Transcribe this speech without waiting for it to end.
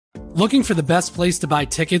Looking for the best place to buy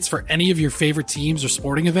tickets for any of your favorite teams or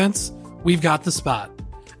sporting events? We've got the spot.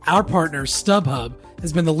 Our partner, StubHub,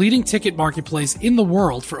 has been the leading ticket marketplace in the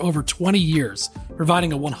world for over 20 years,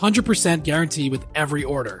 providing a 100% guarantee with every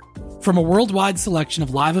order. From a worldwide selection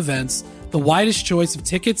of live events, the widest choice of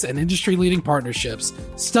tickets and industry-leading partnerships,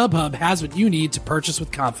 StubHub has what you need to purchase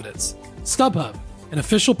with confidence. StubHub, an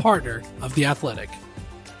official partner of The Athletic.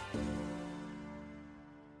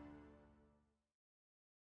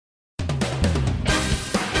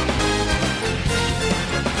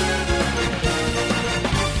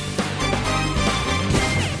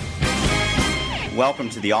 Welcome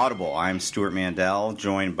to The Audible. I'm Stuart Mandel,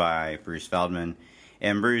 joined by Bruce Feldman.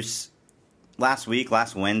 And Bruce, last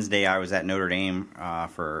Wednesday, I was at Notre Dame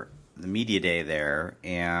for the media day there,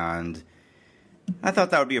 and I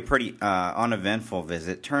thought that would be a pretty uneventful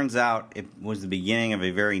visit. Turns out it was the beginning of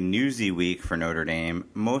a very newsy week for Notre Dame,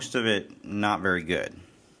 most of it not very good.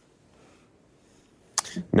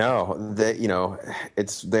 No, they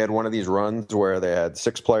had one of these runs where they had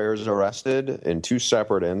 6 players arrested in 2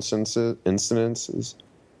 separate incidents. Yes,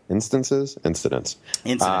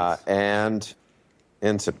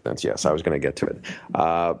 I was going to get to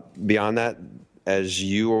it. Beyond that, as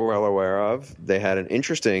you are well aware of, they had an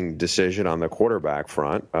interesting decision on the quarterback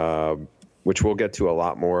front, which we'll get to a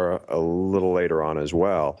lot more a little later on as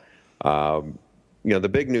well. The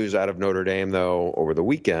big news out of Notre Dame, though, over the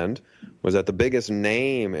weekend was that the biggest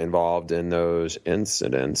name involved in those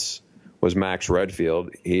incidents was Max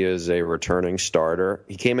Redfield. He is a returning starter.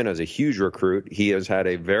 He came in as a huge recruit. He has had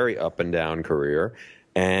a very up-and-down career,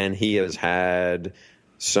 and he has had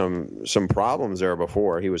some problems there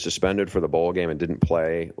before. He was suspended for the bowl game and didn't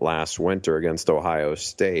play last winter against Ohio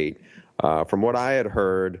State. From what I had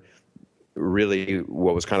heard, really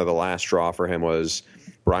what was kind of the last straw for him was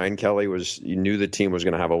Brian Kelly knew the team was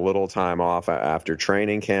going to have a little time off after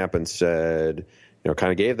training camp and said,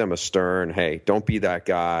 kind of gave them a stern, hey, don't be that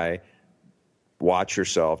guy. Watch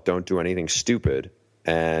yourself. Don't do anything stupid.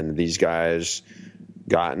 And these guys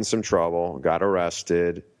got in some trouble, got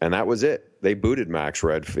arrested, and that was it. They booted Max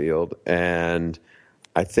Redfield. And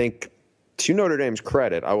I think, to Notre Dame's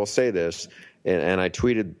credit, I will say this, and I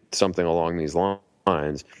tweeted something along these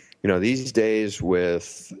lines. These days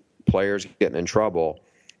with players getting in trouble,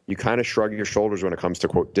 you kind of shrug your shoulders when it comes to,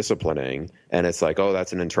 quote, disciplining. And it's like, oh,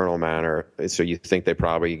 that's an internal matter. So you think they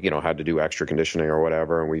probably, had to do extra conditioning or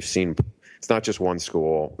whatever. And we've seen, it's not just one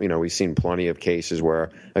school. We've seen plenty of cases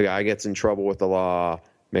where a guy gets in trouble with the law.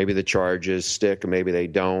 Maybe the charges stick, maybe they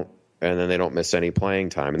don't. And then they don't miss any playing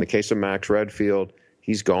time. In the case of Max Redfield,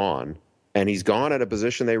 he's gone. And he's gone at a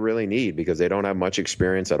position they really need because they don't have much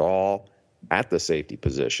experience at all at the safety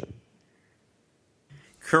position.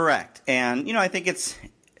 Correct. And, I think it's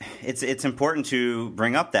important to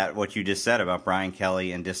bring up what you just said about Brian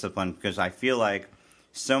Kelly and discipline, because I feel like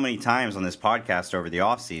so many times on this podcast over the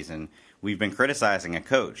offseason, we've been criticizing a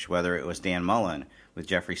coach, whether it was Dan Mullen with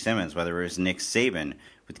Jeffrey Simmons, whether it was Nick Saban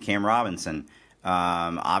with Cam Robinson,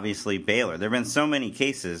 obviously Baylor. There have been so many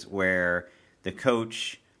cases where the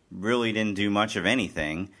coach really didn't do much of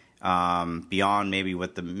anything beyond maybe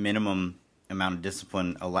what the minimum amount of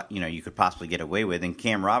discipline you could possibly get away with. In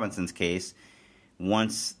Cam Robinson's case,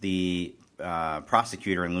 once the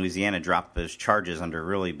prosecutor in Louisiana dropped those charges under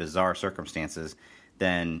really bizarre circumstances,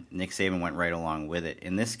 then Nick Saban went right along with it.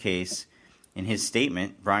 In this case, in his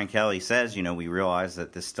statement, Brian Kelly says, we realize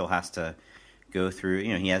that this still has to go through,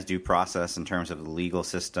 he has due process in terms of the legal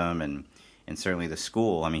system and certainly the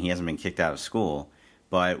school. I mean, he hasn't been kicked out of school,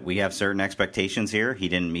 but we have certain expectations here. He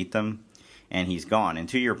didn't meet them, and he's gone. And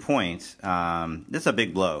to your point, this is a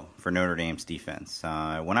big blow for Notre Dame's defense.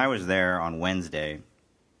 When I was there on Wednesday,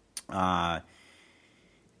 we got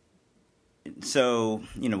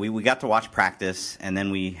to watch practice, and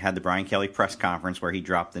then we had the Brian Kelly press conference where he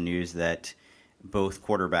dropped the news that both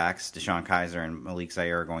quarterbacks, Deshaun Kaiser and Malik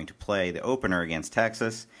Zaire, are going to play the opener against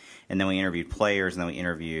Texas. And then we interviewed players, and then we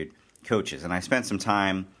interviewed coaches. And I spent some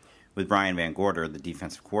time with Brian Van Gorder, the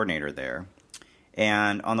defensive coordinator there.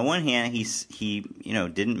 And on the one hand, he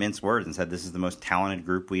didn't mince words and said this is the most talented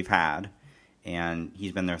group we've had, and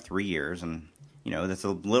he's been there 3 years. And that's a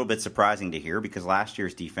little bit surprising to hear because last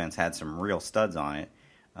year's defense had some real studs on it,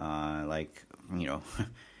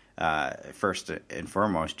 first and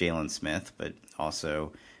foremost Jalen Smith, but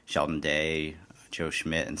also Sheldon Day, Joe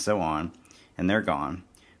Schmidt, and so on, and they're gone.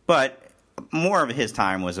 But more of his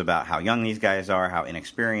time was about how young these guys are, how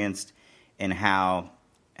inexperienced, and how.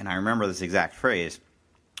 And I remember this exact phrase,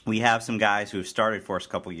 we have some guys who have started for us a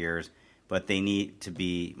couple years, but they need to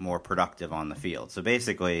be more productive on the field. So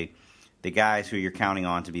basically, the guys who you're counting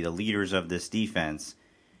on to be the leaders of this defense,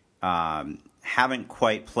 haven't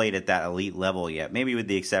quite played at that elite level yet, maybe with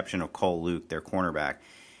the exception of Cole Luke, their cornerback.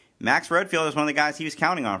 Max Redfield is one of the guys he was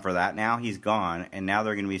counting on for that. Now he's gone, and now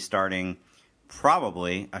they're going to be starting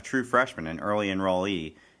probably a true freshman, an early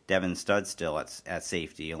enrollee, Devin Studstill at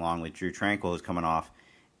safety, along with Drew Tranquil, who's coming off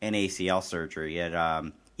an ACL surgery. Yet,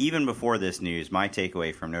 even before this news, my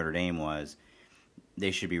takeaway from Notre Dame was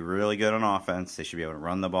they should be really good on offense. They should be able to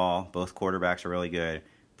run the ball. Both quarterbacks are really good.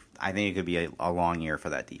 I think it could be a long year for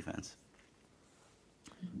that defense.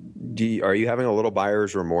 Are you having a little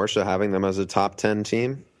buyer's remorse of having them as a top 10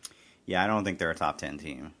 team? Yeah, I don't think they're a top 10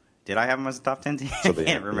 team. Did I have them as a top 10 team? So I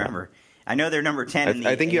can't remember. Yeah. I know they're number 10 in the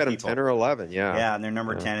AP I think you had them poll. 10 or 11, yeah. Yeah, and they're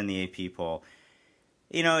number 10 in the AP poll.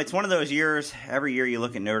 You know, it's one of those years, every year you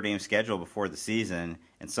look at Notre Dame's schedule before the season,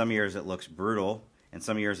 and some years it looks brutal, and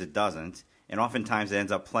some years it doesn't. And oftentimes it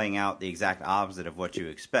ends up playing out the exact opposite of what you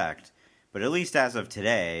expect. But at least as of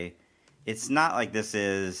today, it's not like this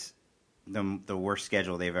is the worst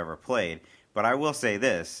schedule they've ever played. But I will say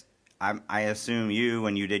this. I assume you,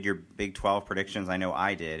 when you did your Big 12 predictions, I know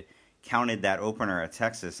I did, counted that opener at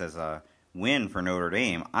Texas as a win for Notre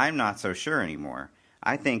Dame. I'm not so sure anymore.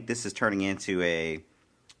 I think this is turning into a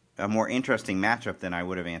more interesting matchup than I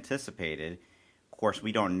would have anticipated. Of course,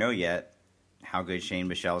 we don't know yet how good Shane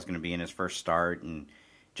Bichelle is going to be in his first start and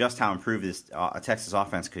just how improved this Texas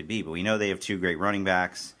offense could be. But we know they have two great running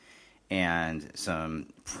backs and some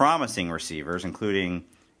promising receivers, including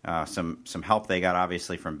some help they got,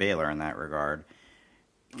 obviously, from Baylor in that regard.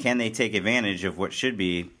 Can they take advantage of what should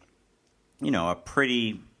be, a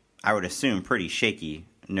pretty, I would assume, pretty shaky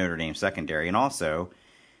Notre Dame secondary, and also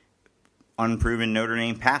unproven Notre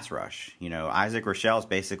Dame pass rush? Isaac Rochelle is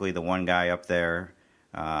basically the one guy up there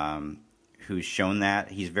who's shown that.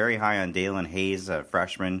 He's very high on Dalen Hayes, a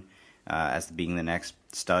freshman, as being the next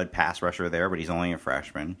stud pass rusher there, but he's only a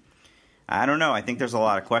freshman. I don't know. I think there's a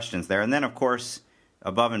lot of questions there. And then, of course,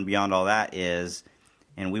 above and beyond all that is,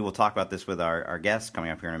 and we will talk about this with our guest coming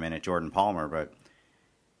up here in a minute, Jordan Palmer, but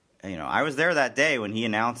I was there that day when he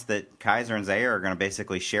announced that Kaiser and Zaire are going to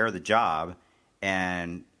basically share the job,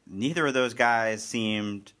 and neither of those guys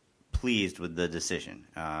seemed pleased with the decision.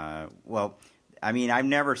 I've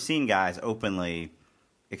never seen guys openly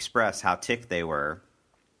express how ticked they were.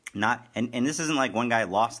 And this isn't like one guy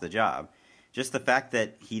lost the job. Just the fact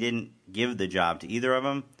that he didn't give the job to either of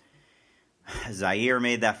them. Zaire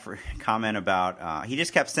made that comment about, he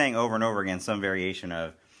just kept saying over and over again some variation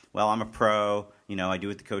of, well, I'm a pro, I do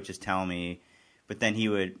what the coaches tell me. But then he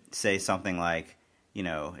would say something like,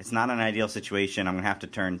 it's not an ideal situation. I'm going to have to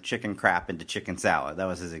turn chicken crap into chicken salad. That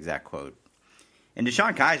was his exact quote. And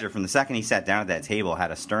Deshaun Kaiser, from the second he sat down at that table,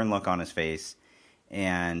 had a stern look on his face.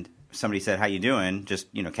 And somebody said, how you doing? Just,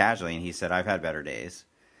 casually. And he said, I've had better days.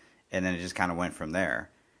 And then it just kind of went from there.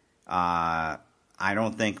 I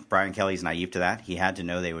don't think Brian Kelly's naive to that. He had to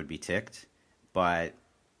know they would be ticked. But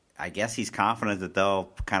I guess he's confident that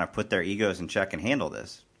they'll kind of put their egos in check and handle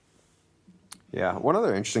this. Yeah, one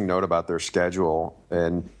other interesting note about their schedule,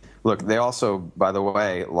 and look, they also, by the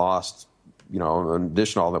way, lost, in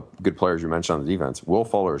addition to all the good players you mentioned on the defense, Will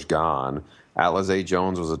Fuller's gone. Alize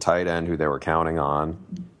Jones was a tight end who they were counting on.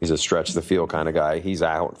 He's a stretch the field kind of guy. He's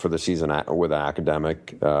out for the season with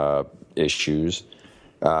academic issues.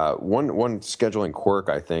 One scheduling quirk,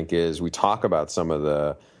 I think, is we talk about some of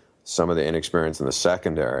the inexperience in the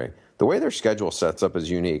secondary. The way their schedule sets up is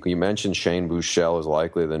unique. You mentioned Shane Buechele is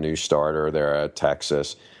likely the new starter there at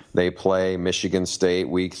Texas. They play Michigan State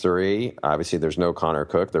week 3. Obviously, there's no Connor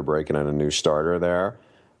Cook. They're breaking in a new starter there.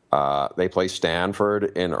 They play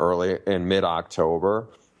Stanford in mid-October.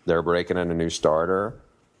 They're breaking in a new starter.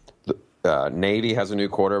 Navy has a new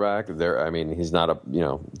quarterback. He's not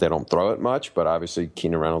they don't throw it much, but obviously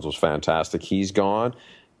Keenan Reynolds was fantastic. He's gone.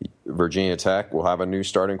 Virginia Tech will have a new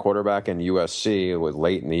starting quarterback, and USC, with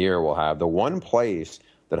late in the year, will have the one place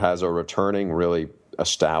that has a returning, really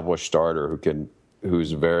established starter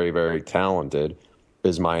who's very, very talented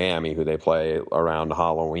is Miami, who they play around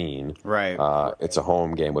Halloween. Right. It's a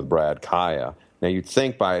home game with Brad Kaya. Now, you'd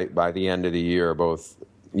think by the end of the year, both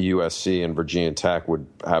USC and Virginia Tech would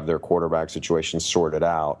have their quarterback situation sorted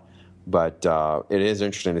out. But it is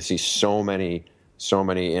interesting to see so many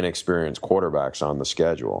inexperienced quarterbacks on the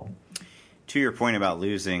schedule. To your point about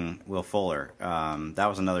losing Will Fuller, that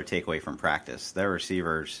was another takeaway from practice. Their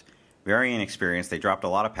receivers, very inexperienced. They dropped a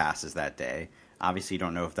lot of passes that day. Obviously, you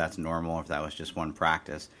don't know if that's normal or if that was just one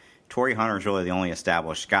practice. Torrey Hunter is really the only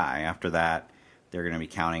established guy. After that, they're going to be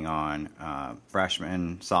counting on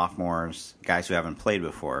freshmen, sophomores, guys who haven't played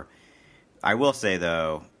before. I will say,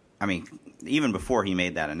 though, even before he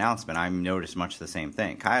made that announcement, I noticed much the same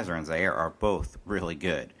thing. Kaiser and Zaire are both really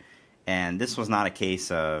good. And this was not a case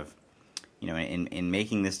of, in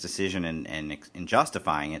making this decision and in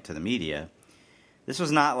justifying it to the media, this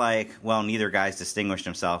was not like, well, neither guy's distinguished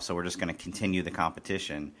himself, so we're just going to continue the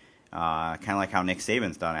competition. Kind of like how Nick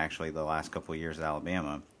Saban's done, actually, the last couple of years at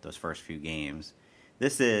Alabama, those first few games.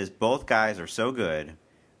 This is, both guys are so good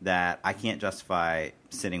that I can't justify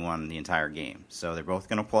sitting one the entire game. So they're both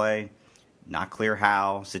going to play. Not clear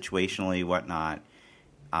how, situationally, whatnot.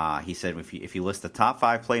 He said if you list the top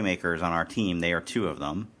 5 playmakers on our team, they are 2 of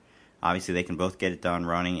them. Obviously, they can both get it done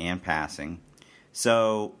running and passing.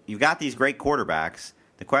 So you've got these great quarterbacks.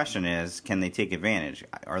 The question is, can they take advantage?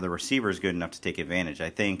 Are the receivers good enough to take advantage? I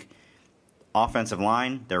think offensive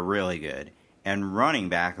line, they're really good. And running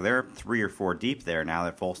back, they're 3 or 4 deep there now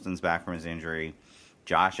that Folston's back from his injury,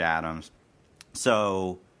 Josh Adams.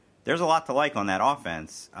 So there's a lot to like on that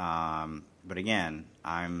offense. But again,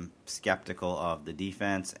 I'm skeptical of the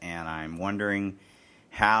defense, and I'm wondering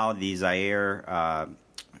how the Zaire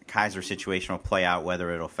Kaiser situation will play out,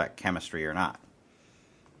 whether it'll affect chemistry or not.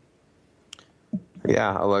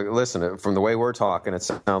 Yeah, look, listen, from the way we're talking, it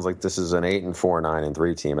sounds like this is an 8-4,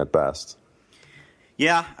 9-3 team at best.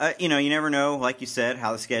 Yeah, you never know, like you said,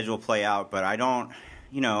 how the schedule will play out, but I don't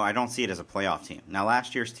see it as a playoff team. Now,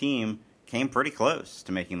 last year's team came pretty close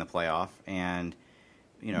to making the playoff, and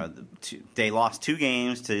they lost 2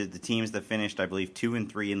 games to the teams that finished, I believe, 2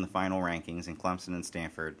 and 3 in the final rankings, in Clemson and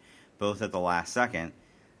Stanford, both at the last second.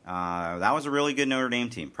 That was a really good Notre Dame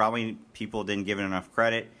team. Probably people didn't give it enough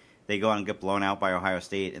credit. They go out and get blown out by Ohio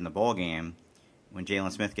State in the bowl game when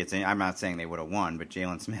Jalen Smith gets in. I'm not saying they would have won, but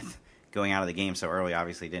Jalen Smith going out of the game so early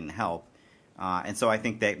obviously didn't help. And so I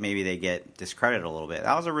think that maybe they get discredited a little bit.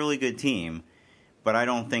 That was a really good team, but I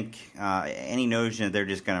don't think any notion that they're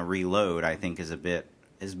just going to reload, I think,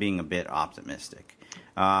 is being a bit optimistic.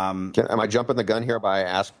 Am I jumping the gun here by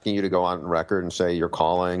asking you to go on record and say you're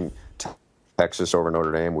calling Texas over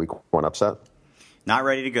Notre Dame week 1 upset? Not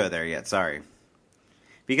ready to go there yet, sorry.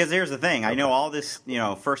 Because here's the thing, I know all this,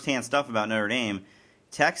 firsthand stuff about Notre Dame.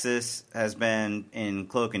 Texas has been in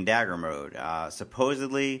cloak and dagger mode.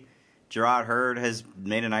 Supposedly, Gerard Hurd has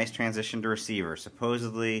made a nice transition to receiver.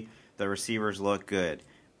 Supposedly, the receivers look good.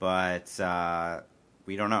 But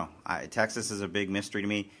we don't know. Texas is a big mystery to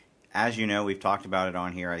me. As you know, we've talked about it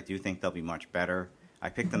on here. I do think they'll be much better. I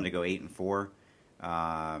picked them to go 8-4.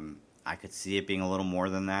 I could see it being a little more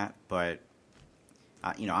than that, but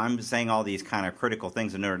I'm saying all these kind of critical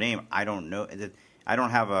things of Notre Dame. I don't know. I don't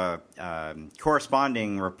have a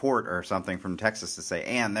corresponding report or something from Texas to say,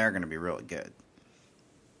 and they're going to be really good.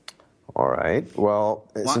 All right. Well,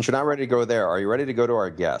 since you're not ready to go there, are you ready to go to our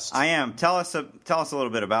guest? I am. Tell us a little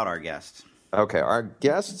bit about our guest. Okay. Our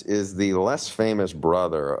guest is the less famous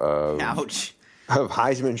brother of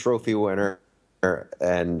Heisman Trophy winner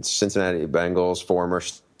and Cincinnati Bengals former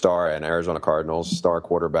star and Arizona Cardinals star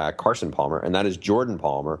quarterback Carson Palmer, and that is Jordan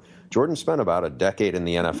Palmer. Jordan spent about a decade in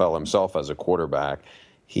the NFL himself as a quarterback.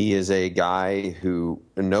 He is a guy who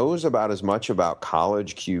knows about as much about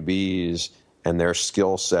college QBs and their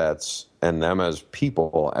skill sets and them as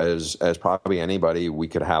people as probably anybody we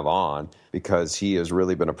could have on, because he has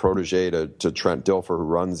really been a protege to Trent Dilfer, who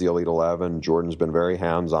runs the Elite 11. Jordan's been very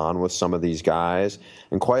hands-on with some of these guys,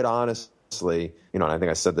 and quite honestly, and I think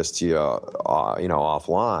I said this to you,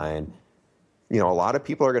 offline, a lot of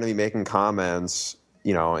people are going to be making comments,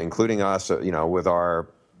 including us, with our,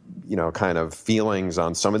 kind of feelings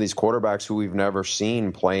on some of these quarterbacks who we've never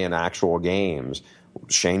seen play in actual games.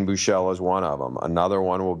 Shane Buechele is one of them. Another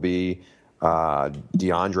one will be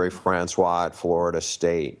DeAndre Francois at Florida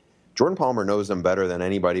State. Jordan Palmer knows them better than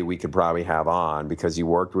anybody we could probably have on, because he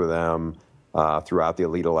worked with them throughout the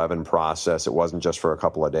Elite 11 process. It wasn't just for a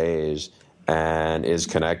couple of days, and is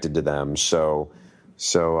connected to them. So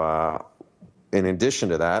in addition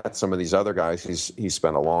to that, some of these other guys he's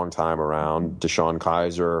spent a long time around: Deshaun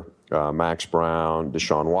Kaiser, Max Brown,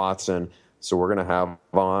 Deshaun Watson. So we're going to have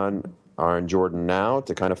on Aaron Jordan now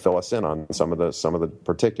to kind of fill us in on some of the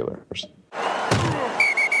particulars.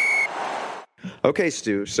 Okay,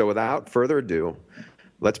 Stu. So without further ado,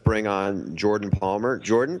 let's bring on Jordan Palmer.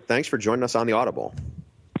 Jordan, thanks for joining us on the Audible.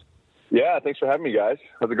 Yeah, thanks for having me, guys.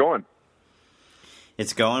 How's it going?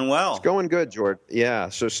 It's going well. It's going good, Jordan. Yeah.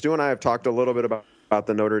 So Stu and I have talked a little bit about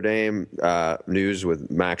the Notre Dame news with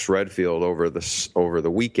Max Redfield over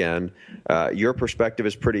the weekend. Your perspective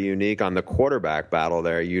is pretty unique on the quarterback battle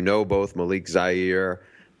there. Both Malik Zaire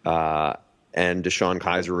and Deshaun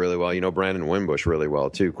Kaiser really well. Brandon Wimbush really well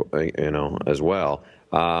too, as well.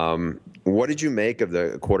 What did you make of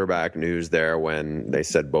the quarterback news there when they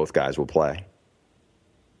said both guys will play?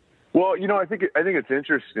 Well, I think it's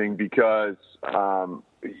interesting because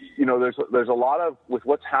there's a lot of, with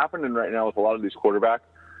what's happening right now with a lot of these quarterbacks,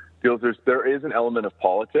 feels there is an element of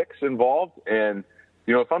politics involved. And,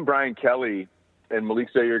 if I'm Brian Kelly and Malik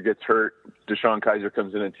Zaire gets hurt, Deshaun Kaiser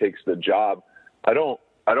comes in and takes the job, I don't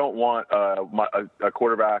want a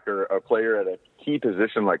quarterback or a player at a key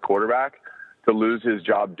position like quarterback to lose his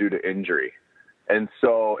job due to injury. And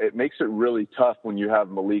so it makes it really tough when you have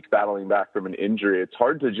Malik battling back from an injury. It's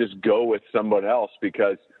hard to just go with someone else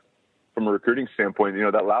because from a recruiting standpoint,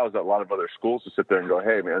 that allows a lot of other schools to sit there and go,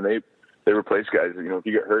 hey, man, they replace guys. If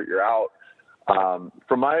you get hurt, you're out.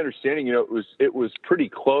 From my understanding, it was pretty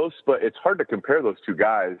close, but it's hard to compare those two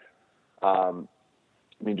guys.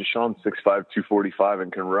 Deshaun's 6'5", 245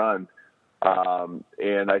 and can run.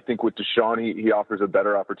 And I think with Deshaun, he offers a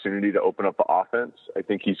better opportunity to open up the offense. I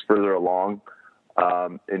think he's further along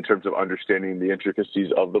in terms of understanding the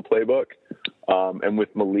intricacies of the playbook. And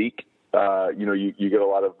with Malik, you get a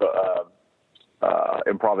lot of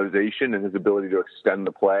improvisation and his ability to extend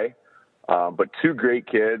the play. But two great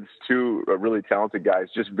kids, two really talented guys,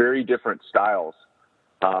 just very different styles.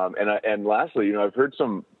 And lastly, I've heard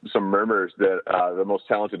some murmurs that the most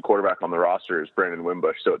talented quarterback on the roster is Brandon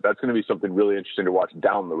Wimbush. So that's going to be something really interesting to watch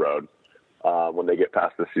down the road when they get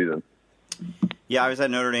past the season. Yeah, I was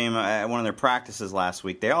at Notre Dame at one of their practices last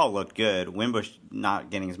week. They all looked good. Wimbush not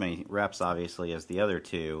getting as many reps, obviously, as the other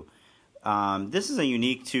two. This is a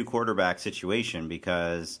unique two-quarterback situation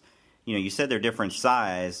because, you said they're different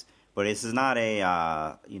size, but this is not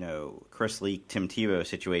a, Chris Leak, Tim Tebow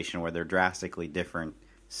situation where they're drastically different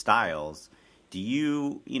styles. Do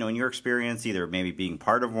you, in your experience, either maybe being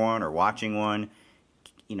part of one or watching one,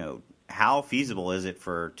 how feasible is it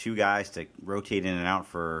for two guys to rotate in and out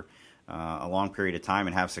for a long period of time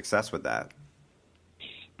and have success with that?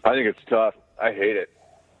 I think it's tough. I hate it.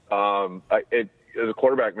 As a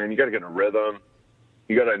quarterback, man, you got to get in a rhythm.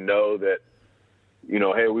 You got to know that,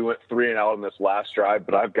 hey, we went 3 and out on this last drive,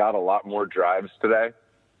 but I've got a lot more drives today.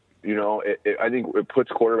 I think it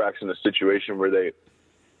puts quarterbacks in a situation where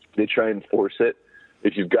they try and force it.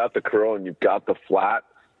 If you've got the curl and you've got the flat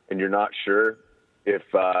and you're not sure if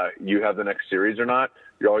you have the next series or not,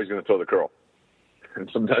 you're always going to throw the curl. And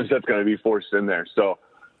sometimes that's going to be forced in there. So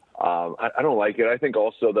I don't like it. I think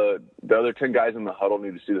also the other 10 guys in the huddle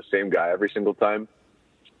need to see the same guy every single time.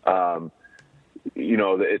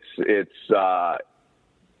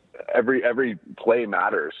 Every play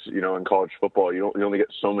matters, in college football. You only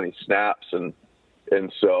get so many snaps. And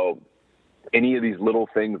so any of these little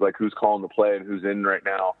things like who's calling the play and who's in right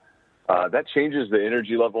now, that changes the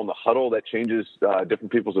energy level in the huddle. That changes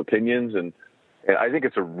different people's opinions. And I think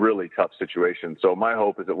it's a really tough situation. So my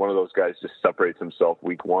hope is that one of those guys just separates himself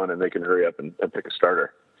week one and they can hurry up and pick a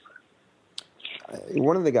starter.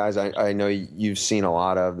 One of the guys I know you've seen a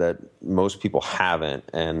lot of that most people haven't,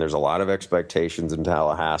 and there's a lot of expectations in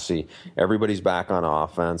Tallahassee. Everybody's back on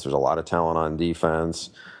offense. There's a lot of talent on defense.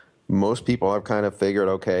 Most people have kind of figured,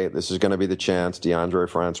 okay, this is going to be the chance. DeAndre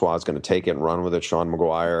Francois is going to take it and run with it. Sean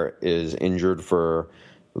McGuire is injured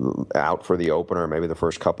out for the opener, maybe the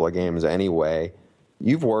first couple of games anyway.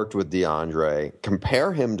 You've worked with DeAndre.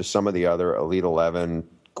 Compare him to some of the other Elite 11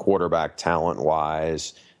 quarterback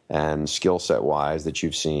talent-wise and skill set-wise that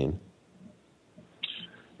you've seen.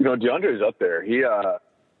 DeAndre's up there. He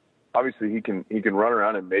obviously he can run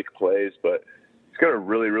around and make plays, but he's got a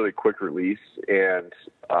really, really quick release. And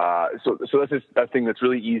so that's just a thing that's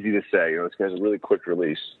really easy to say. This guy's a really quick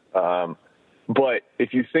release. But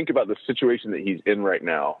if you think about the situation that he's in right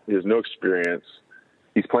now, he has no experience.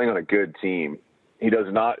 He's playing on a good team. He does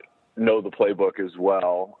not know the playbook as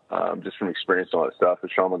well, just from experience and all that stuff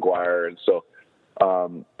with Sean McGuire. And so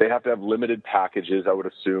they have to have limited packages, I would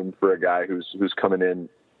assume, for a guy who's coming in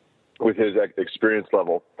with his experience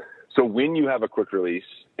level. So when you have a quick release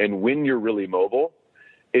and when you're really mobile,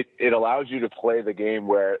 it allows you to play the game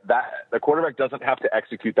where the quarterback doesn't have to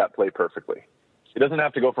execute that play perfectly. It doesn't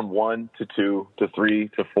have to go from 1 to 2 to 3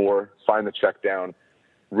 to 4, find the check down,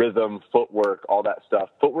 rhythm, footwork, all that stuff.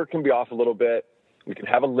 Footwork can be off a little bit. You can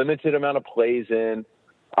have a limited amount of plays in.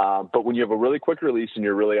 But when you have a really quick release and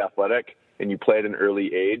you're really athletic and you play at an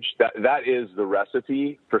early age, that is the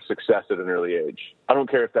recipe for success at an early age. I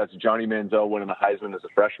don't care if that's Johnny Manziel winning the Heisman as a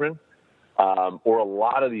freshman or a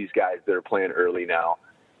lot of these guys that are playing early now.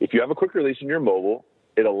 If you have a quick release and you're mobile,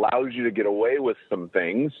 it allows you to get away with some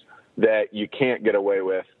things that you can't get away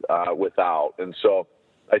with without. And so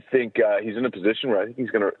I think he's in a position where I think he's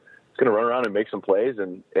going to run around and make some plays,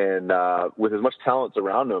 and with as much talent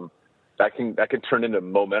around him, that can turn into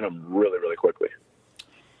momentum really, really quickly.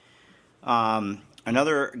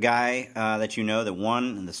 Another guy that that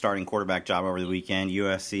won the starting quarterback job over the weekend,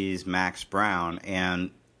 USC's Max Brown. And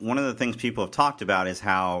one of the things people have talked about is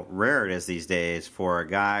how rare it is these days for a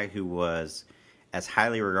guy who was as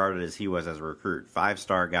highly regarded as he was as a recruit,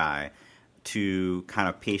 5-star guy, to kind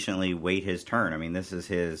of patiently wait his turn. I mean, this is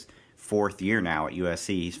his 4th year now at USC.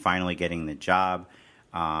 He's finally getting the job.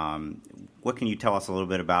 What can you tell us a little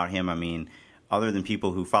bit about him? I mean, other than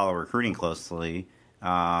people who follow recruiting closely,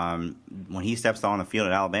 when he steps on the field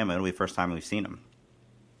at Alabama, it'll be the first time we've seen him.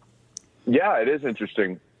 Yeah, it is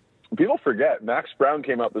interesting. People forget Max Brown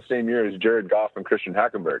came out the same year as Jared Goff and Christian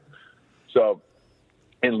Hackenberg. So,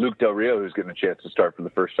 and Luke Del Rio, who's getting a chance to start for the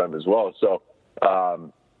first time as well. So,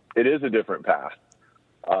 it is a different path.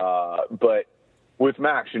 But with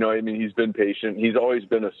Max, he's been patient. He's always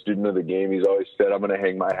been a student of the game. He's always said, I'm going to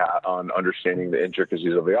hang my hat on understanding the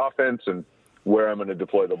intricacies of the offense and where I'm going to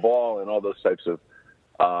deploy the ball and all those types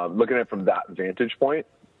of looking at it from that vantage point.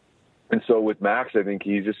 And so with Max, I think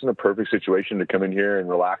he's just in a perfect situation to come in here and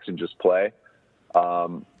relax and just play.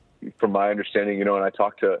 From my understanding, and I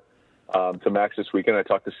talked to Max this weekend. I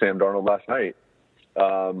talked to Sam Darnold last night.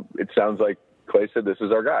 It sounds like Clay said, this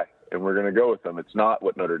is our guy, and we're going to go with him. It's not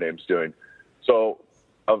what Notre Dame's doing. So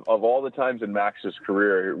of all the times in Max's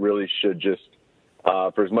career, it really should just,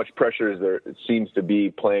 for as much pressure as there seems to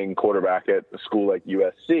be playing quarterback at a school like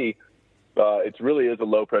USC, it really is a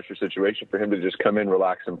low-pressure situation for him to just come in,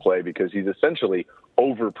 relax, and play because he's essentially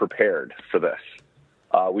over-prepared for this.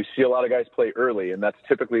 We see a lot of guys play early, and that's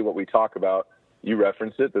typically what we talk about. You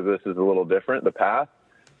referenced it, that this is a little different, the path.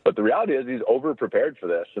 But the reality is he's over-prepared for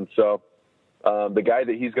this. And so the guy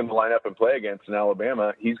that he's going to line up and play against in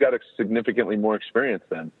Alabama, he's got a significantly more experience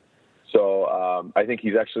than. So I think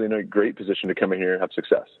he's actually in a great position to come in here and have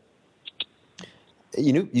success.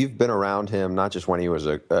 You've been around him, not just when he was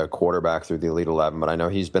a quarterback through the Elite 11, but I know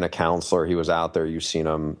he's been a counselor. He was out there. You've seen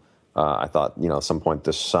him, I thought, at some point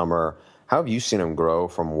this summer. How have you seen him grow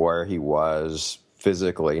from where he was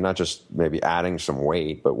physically, not just maybe adding some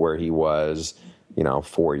weight, but where he was,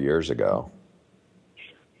 4 years ago?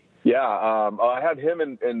 Yeah, I had him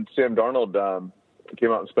and Sam Darnold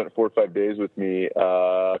came out and spent 4 or 5 days with me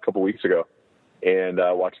a couple weeks ago. And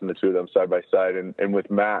watching the two of them side by side. And with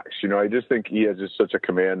Max, I just think he has just such a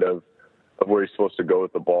command of where he's supposed to go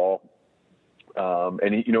with the ball.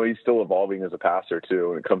 And he's still evolving as a passer too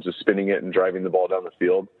when it comes to spinning it and driving the ball down the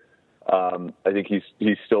field. I think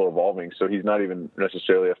he's still evolving, so he's not even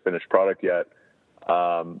necessarily a finished product yet.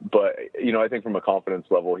 But I think from a confidence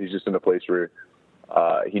level, he's just in a place where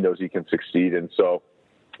he knows he can succeed. And so,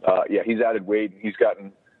 he's added weight. He's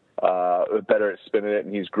gotten better at spinning it,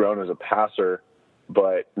 and he's grown as a passer.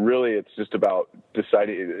 But really, it's just about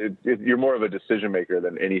deciding. You're more of a decision maker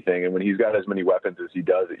than anything. And when he's got as many weapons as he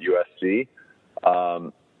does at USC,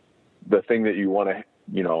 the thing that you want to,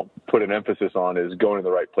 put an emphasis on is going to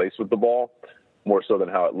the right place with the ball, more so than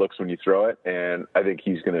how it looks when you throw it. And I think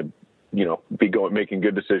he's going to, be making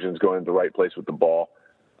good decisions, going to the right place with the ball,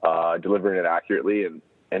 delivering it accurately,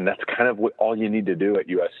 and that's kind of all you need to do at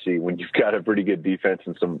USC when you've got a pretty good defense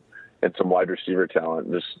and some wide receiver talent.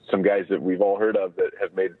 There's some guys that we've all heard of that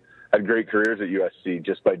have had great careers at USC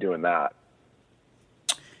just by doing that.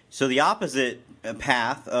 So the opposite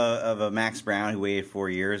path of a Max Brown who waited 4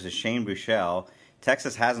 years is Shane Buechele.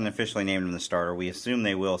 Texas hasn't officially named him the starter. We assume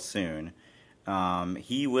they will soon.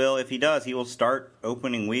 He will, if he does, he will start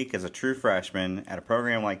opening week as a true freshman at a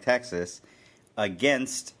program like Texas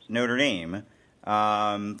against Notre Dame.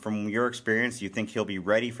 From your experience, do you think he'll be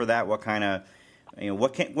ready for that? What kind of,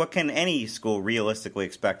 what can any school realistically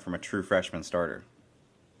expect from a true freshman starter?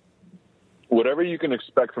 Whatever you can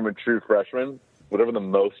expect from a true freshman, whatever the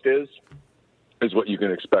most is what you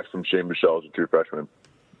can expect from Shane Buechele as a true freshman.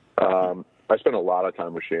 I spent a lot of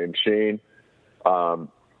time with Shane. Shane,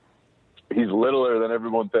 he's littler than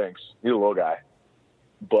everyone thinks. He's a little guy,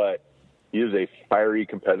 but he is a fiery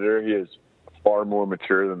competitor. He is far more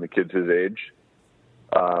mature than the kids his age.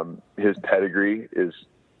 His pedigree is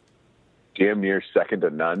damn near second to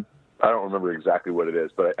none. I don't remember exactly what it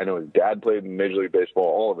is, but I know his dad played in Major League Baseball.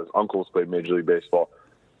 All of his uncles played Major League Baseball.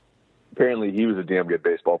 Apparently, he was a damn good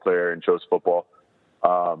baseball player and chose football.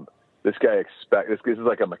 This guy this is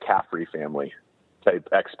like a McCaffrey family type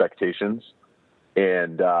expectations,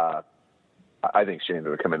 and I think Shane's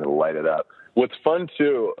going to come in and light it up. What's fun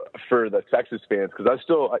too for the Texas fans, because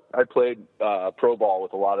I played pro ball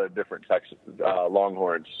with a lot of different Texas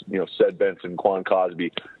Longhorns. Ced Benson, Quan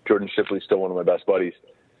Cosby, Jordan Shipley's still one of my best buddies,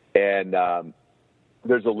 and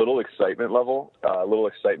there's a little excitement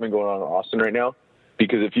going on in Austin right now,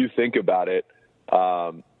 because if you think about it,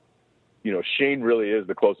 Shane really is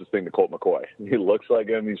the closest thing to Colt McCoy. He looks like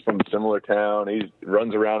him. He's from a similar town. He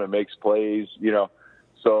runs around and makes plays.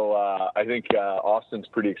 So I think Austin's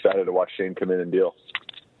pretty excited to watch Shane come in and deal.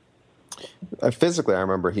 Physically, I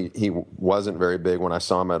remember he wasn't very big when I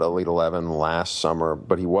saw him at Elite 11 last summer,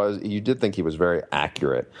 but you did think he was very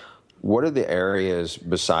accurate. What are the areas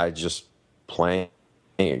besides just playing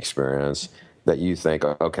experience that you think,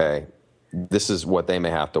 okay, this is what they may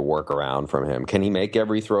have to work around from him? Can he make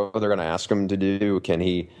every throw they're going to ask him to do? Can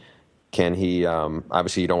he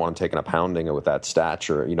obviously you don't want him taking a pounding with that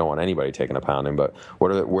stature. You don't want anybody taking a pounding, but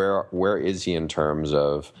where is he in terms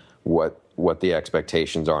of what the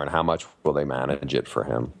expectations are and how much will they manage it for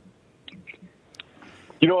him?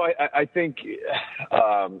 I think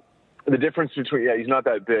the difference between, he's not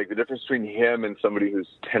that big. The difference between him and somebody who's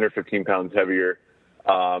 10 or 15 pounds heavier,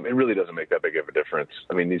 it really doesn't make that big of a difference.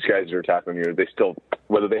 I mean, these guys are tackling you. They still,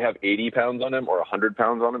 whether they have 80 pounds on him or 100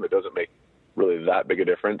 pounds on him, it doesn't make really that big a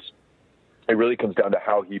difference. It really comes down to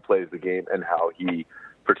how he plays the game and how he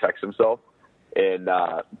protects himself. And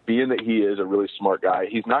being that he is a really smart guy,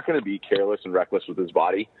 he's not going to be careless and reckless with his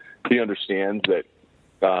body. He understands that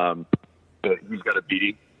he's got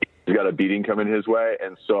a beating coming his way.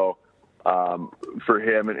 And so for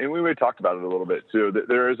him, and we talked about it a little bit too, that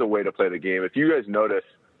there is a way to play the game. If you guys notice,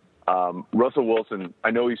 Russell Wilson,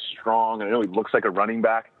 I know he's strong, and I know he looks like a running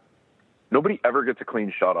back. Nobody ever gets a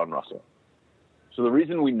clean shot on Russell. So the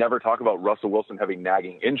reason we never talk about Russell Wilson having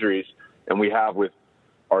nagging injuries, and we have with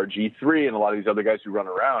RG3 and a lot of these other guys who run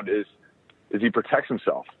around, is he protects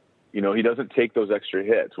himself. He doesn't take those extra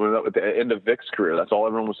hits. At the end of Vic's career, that's all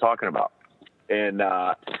everyone was talking about. And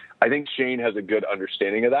I think Shane has a good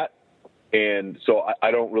understanding of that. And so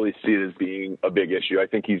I don't really see it as being a big issue. I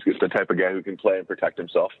think he's the type of guy who can play and protect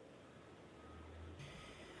himself.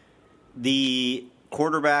 The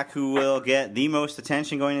quarterback who will get the most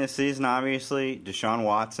attention going into the season, obviously, Deshaun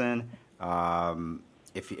Watson.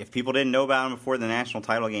 If people didn't know about him before the national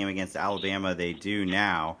title game against Alabama, they do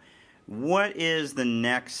now. What do you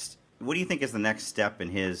think is the next step in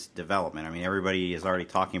his development? I mean, everybody is already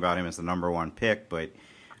talking about him as the number one pick, but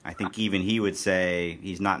I think even he would say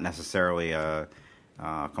he's not necessarily a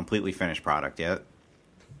completely finished product yet.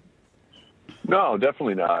 No,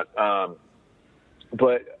 definitely not.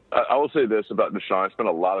 But I will say this about Deshaun. I spent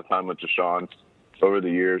a lot of time with Deshaun over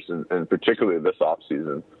the years, and particularly this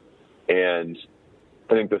offseason. And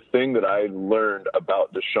I think the thing that I learned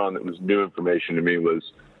about Deshaun that was new information to me was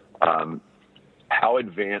how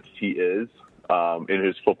advanced he is in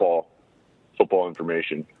his football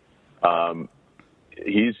information.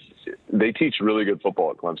 They teach really good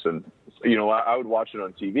football at Clemson. I would watch it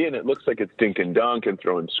on TV, and it looks like it's dink and dunk and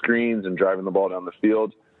throwing screens and driving the ball down the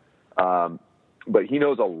field. But he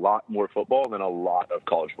knows a lot more football than a lot of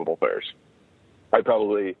college football players. I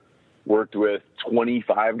probably worked with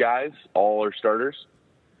 25 guys, all are starters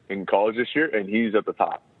in college this year, and he's at the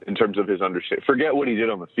top in terms of his understanding. Forget what he did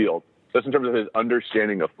on the field. Just in terms of his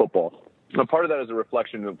understanding of football. Now, part of that is a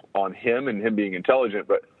reflection on him and him being intelligent,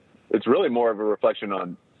 but it's really more of a reflection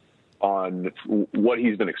on what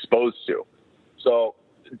he's been exposed to. So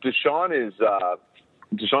Deshaun's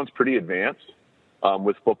pretty advanced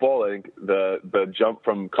with football. I think the jump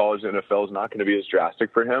from college to NFL is not going to be as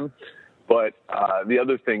drastic for him. But the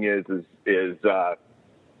other thing is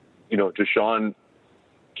Deshaun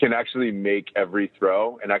can actually make every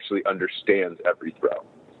throw and actually understands every throw.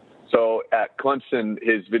 So at Clemson,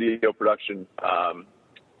 his video production,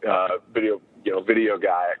 video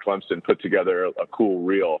guy at Clemson put together a cool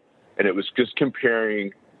reel, and it was just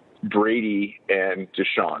comparing Brady and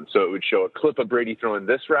Deshaun. So it would show a clip of Brady throwing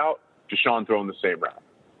this route, Deshaun throwing the same route.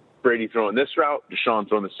 Brady throwing this route, Deshaun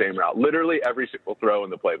throwing the same route. Literally every single throw in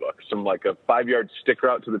the playbook. From like a 5-yard stick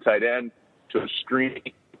route to the tight end, to a screen,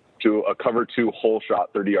 to a cover 2 hole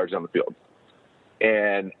shot 30 yards down the field.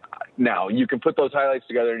 And now you can put those highlights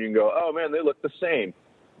together and you can go, oh man, they look the same.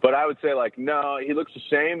 But I would say no, he looks the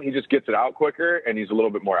same. He just gets it out quicker and he's a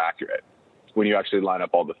little bit more accurate when you actually line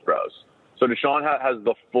up all the throws. So Deshaun has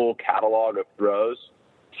the full catalog of throws,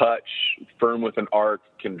 touch, firm with an arc,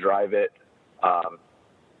 can drive it.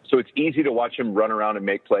 So it's easy to watch him run around and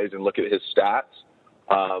make plays and look at his stats.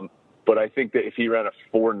 But I think that if he ran a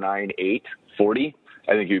 4.98 40,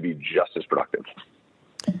 I think he would be just as productive.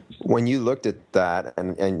 When you looked at that,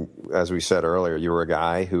 and as we said earlier, you were a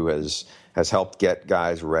guy who has helped get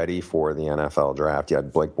guys ready for the NFL draft. You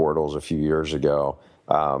had Blake Bortles a few years ago.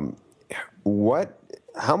 How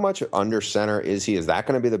much under center is he? Is that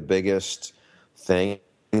going to be the biggest thing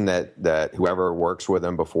that whoever works with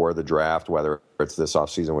him before the draft, whether it's this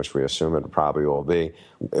offseason, which we assume it probably will be,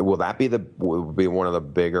 will be one of the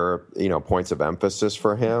bigger points of emphasis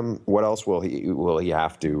for him? What else will he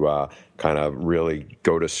have to kind of really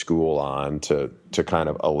go to school on to kind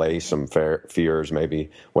of allay some fears, maybe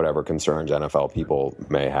whatever concerns NFL people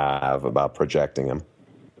may have about projecting him?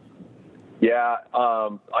 Yeah,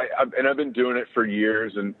 I've been doing it for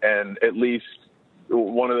years, and at least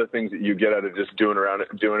one of the things that you get out of just doing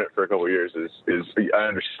it for a couple of years is I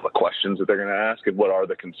understand the questions that they're going to ask and what are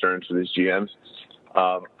the concerns for these GMs.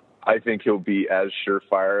 I think he'll be as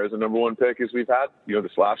surefire as a number one pick as we've had.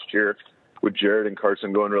 This last year with Jared and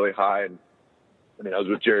Carson going really high, and I was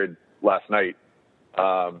with Jared last night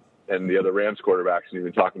and the other Rams quarterbacks, and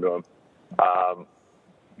even talking to him.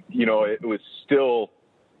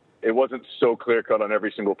 It wasn't so clear cut on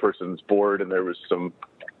every single person's board, and there was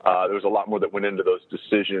a lot more that went into those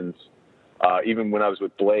decisions. Even when I was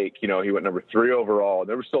with Blake, he went number 3 overall, and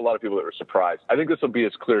there were still a lot of people that were surprised. I think this will be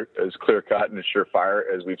as clear cut and as surefire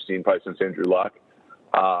as we've seen probably since Andrew Luck,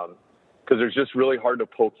 because there's just really hard to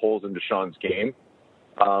poke holes in Deshaun's game.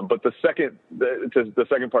 But the second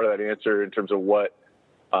part of that answer in terms of what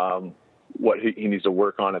he needs to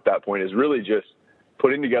work on at that point is really just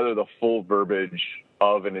putting together the full verbiage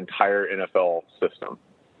of an entire NFL system.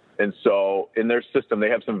 And so in their system, they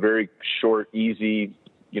have some very short, easy,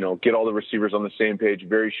 get all the receivers on the same page,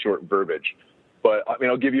 very short verbiage. But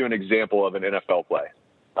I'll give you an example of an NFL play.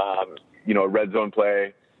 A red zone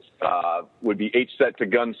play would be H set to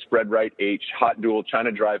gun, spread right, H, hot duel,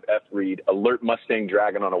 China drive, F read, alert Mustang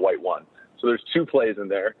dragon on a white 1. So there's 2 plays in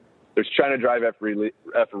there. There's China drive, F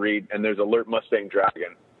read, and there's alert Mustang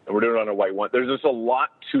dragon. And we're doing it on a white 1. There's just a lot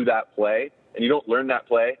to that play, and you don't learn that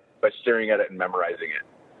play by staring at it and memorizing it.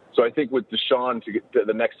 So I think with Deshaun,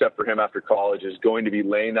 the next step for him after college is going to be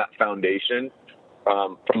laying that foundation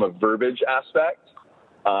from a verbiage aspect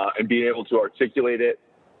and being able to articulate it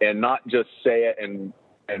and not just say it and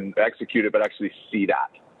execute it, but actually see that.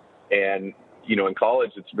 And, in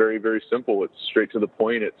college, it's very, very simple. It's straight to the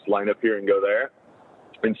point. It's line up here and go there.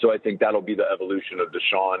 And so I think that'll be the evolution of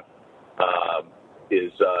Deshaun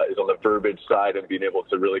is on the verbiage side and being able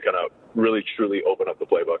to really truly open up the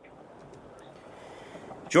playbook.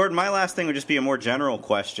 Jordan, my last thing would just be a more general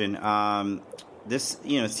question. This,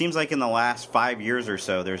 it seems like in the last 5 years or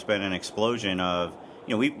so, there's been an explosion of,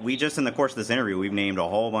 we just in the course of this interview, we've named a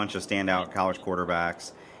whole bunch of standout college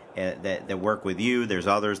quarterbacks that work with you. There's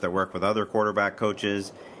others that work with other quarterback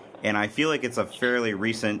coaches. And I feel like it's a fairly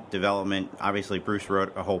recent development. Obviously, Bruce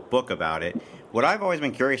wrote a whole book about it. What I've always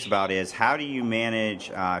been curious about is how do you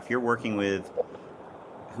manage, if you're working with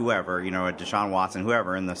whoever, a Deshaun Watson,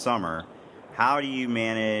 whoever in the summer, how do you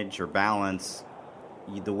manage or balance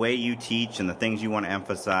the way you teach and the things you want to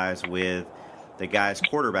emphasize with the guy's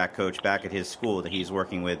quarterback coach back at his school that he's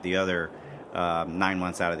working with the other 9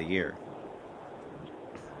 months out of the year?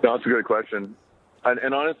 No, that's a good question.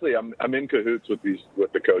 And honestly, I'm in cahoots with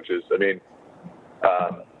the coaches.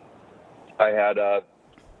 I had a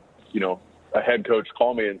head coach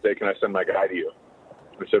call me and say, "Can I send my guy to you?"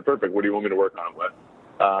 I said, "Perfect. What do you want me to work on him with?"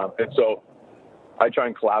 And so I try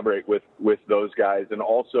and collaborate with those guys, and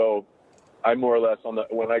also I more or less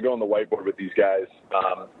when I go on the whiteboard with these guys,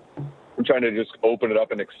 I'm trying to just open it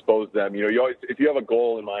up and expose them. You always, if you have a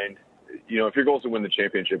goal in mind. If your goal is to win the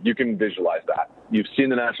championship, you can visualize that. You've seen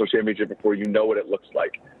the national championship before. You know what it looks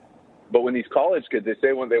like. But when these college kids, they say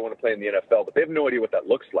they want to play in the NFL, but they have no idea what that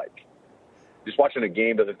looks like. Just watching a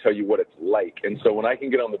game doesn't tell you what it's like. And so when I can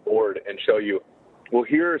get on the board and show you, well,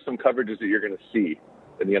 here are some coverages that you're going to see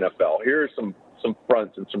in the NFL. Here are some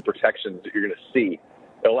fronts and some protections that you're going to see.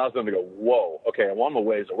 It allows them to go, whoa, okay, well, I'm a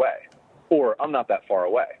ways away. Or I'm not that far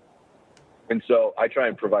away. And so I try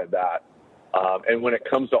and provide that. And when it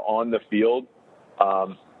comes to on the field,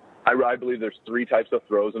 I believe there's 3 types of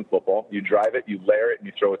throws in football. You drive it, you layer it, and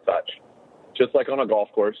you throw a touch. Just like on a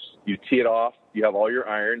golf course, you tee it off, you have all your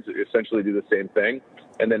irons that essentially do the same thing.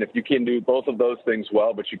 And then if you can do both of those things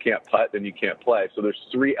well, but you can't putt, then you can't play. So there's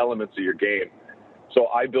 3 elements of your game. So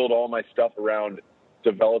I build all my stuff around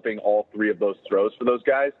developing all 3 of those throws for those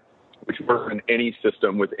guys, which work in any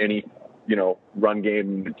system with any, run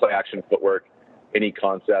game, play action footwork, any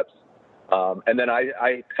concepts. And then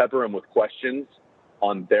I pepper them with questions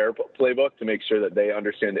on their playbook to make sure that they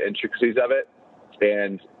understand the intricacies of it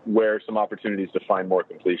and where some opportunities to find more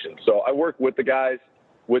completion. So I work with the guys,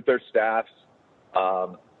 with their staffs.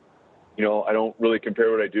 I don't really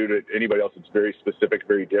compare what I do to anybody else. It's very specific,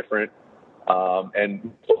 very different.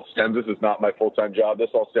 And this is not my full-time job. This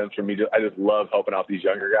all stems from me. I just love helping out these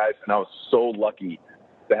younger guys. And I was so lucky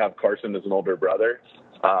to have Carson as an older brother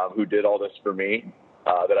who did all this for me.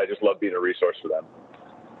 That I just love being a resource for them.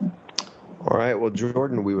 All right. Well,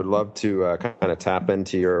 Jordan, we would love to kind of tap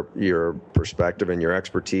into your perspective and your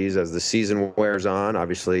expertise as the season wears on.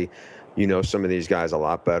 Obviously, some of these guys a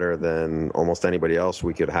lot better than almost anybody else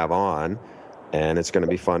we could have on, and it's going to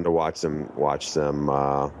be fun to watch them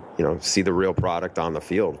see the real product on the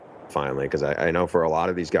field. finally, because I know for a lot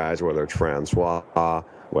of these guys, whether it's Francois,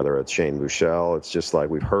 whether it's Shane Buechele, it's just like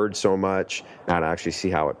we've heard so much, now to actually see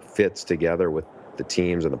how it fits together with the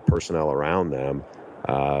teams and the personnel around them.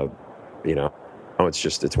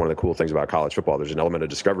 It's one of the cool things about college football. There's an element of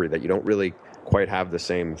discovery that you don't really quite have the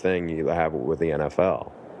same thing you have with the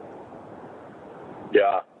NFL.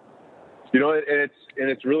 Yeah. And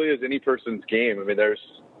it's really as any person's game. I mean,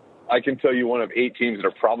 I can tell you one of 8 teams that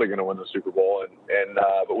are probably going to win the Super Bowl.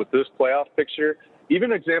 But with this playoff picture,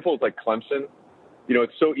 even examples like Clemson,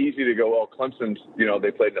 it's so easy to go, well, Clemson's,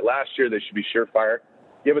 they played it last year. They should be surefire.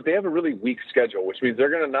 Yeah, but they have a really weak schedule, which means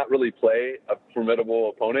they're going to not really play a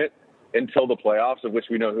formidable opponent until the playoffs, of which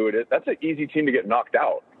we know who it is. That's an easy team to get knocked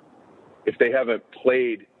out if they haven't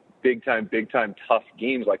played big time tough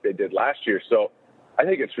games like they did last year. So I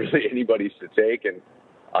think it's really anybody's to take, and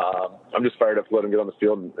I'm just fired up to let them get on the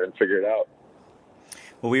field and figure it out.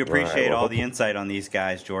 Well, we appreciate all the insight on these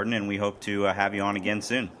guys, Jordan, and we hope to have you on again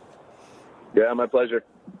soon. Yeah, my pleasure.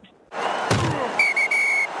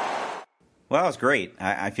 Well, that was great.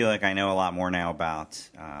 I feel like I know a lot more now about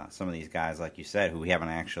some of these guys, like you said, who we haven't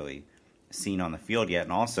actually seen on the field yet.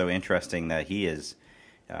 And also interesting that he is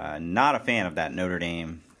not a fan of that Notre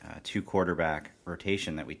Dame 2-quarterback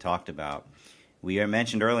rotation that we talked about. We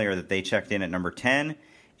mentioned earlier that they checked in at number 10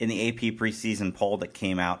 in the AP preseason poll that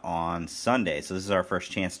came out on Sunday. So this is our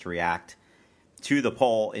first chance to react to the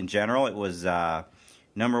poll in general. It was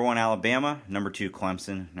number 1 Alabama, number 2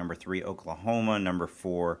 Clemson, number 3 Oklahoma, number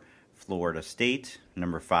 4 Florida State,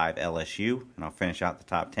 number 5 LSU, and I'll finish out the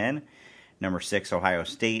top 10. Number 6 Ohio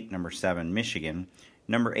State, number 7 Michigan,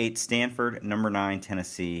 number 8 Stanford, number 9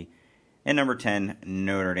 Tennessee, and number 10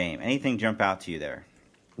 Notre Dame. Anything jump out to you there?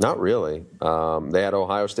 Not really. They had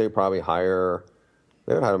Ohio State probably higher.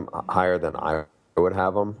 They would have them higher than I would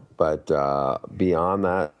have them, but beyond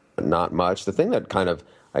that, not much. The thing that kind of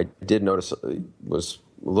I did notice was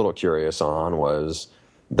a little curious on was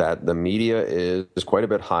that the media is quite a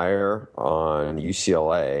bit higher on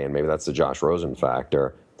UCLA, and maybe that's the Josh Rosen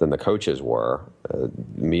factor, than the coaches were.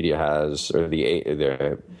 Media has, or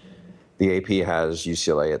the AP has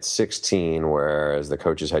UCLA at 16, whereas the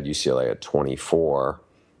coaches had UCLA at 24.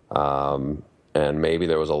 And maybe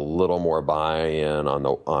there was a little more buy-in on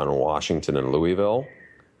Washington and Louisville.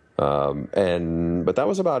 But that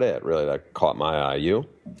was about it, really, that caught my eye. You?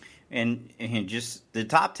 And just the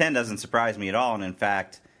top 10 doesn't surprise me at all. And in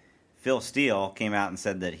fact, Phil Steele came out and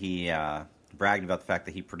said that he bragged about the fact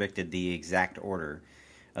that he predicted the exact order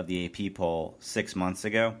of the AP poll 6 months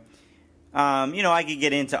ago. I could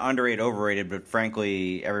get into underrated, overrated, but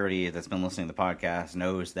frankly, everybody that's been listening to the podcast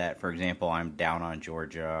knows that, for example, I'm down on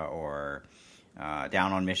Georgia or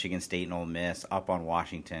down on Michigan State and Ole Miss, up on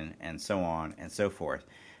Washington, and so on and so forth.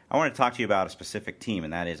 I want to talk to you about a specific team,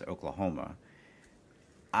 and that is Oklahoma.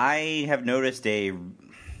 I have noticed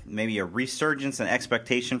maybe a resurgence in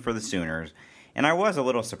expectation for the Sooners, and I was a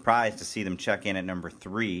little surprised to see them check in at number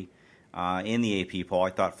 3 in the AP poll. I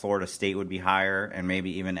thought Florida State would be higher, and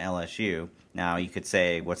maybe even LSU. Now, you could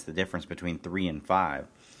say, what's the difference between 3 and 5?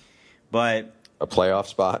 But a playoff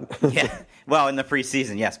spot? Yeah. Well, in the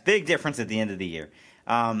preseason, yes. Big difference at the end of the year.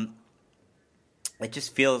 It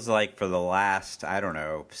just feels like for the last,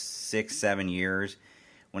 6-7 years,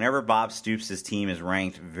 whenever Bob Stoops' team is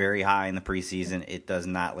ranked very high in the preseason, it does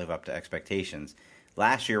not live up to expectations.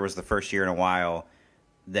 Last year was the first year in a while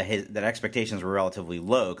that expectations were relatively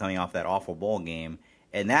low coming off that awful bowl game,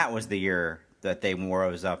 and that was the year that they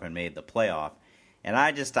rose up and made the playoff. And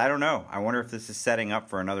I don't know. I wonder if this is setting up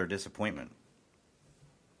for another disappointment.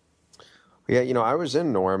 Yeah, I was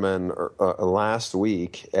in Norman last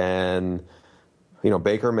week, and,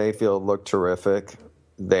 Baker Mayfield looked terrific.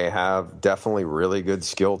 They have definitely really good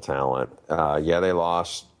skill talent. They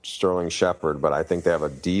lost Sterling Shepard, but I think they have a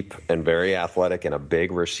deep and very athletic and a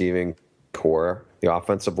big receiving core. The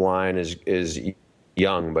offensive line is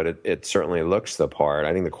young, but it certainly looks the part.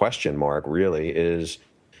 I think the question mark really is,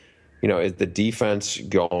 is the defense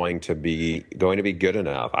going to be good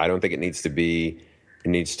enough? I don't think it needs to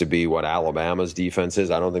be what Alabama's defense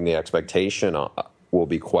is. I don't think the expectation will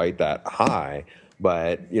be quite that high.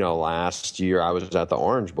 But last year I was at the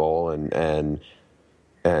Orange Bowl and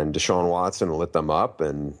Deshaun Watson lit them up,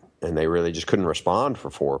 and they really just couldn't respond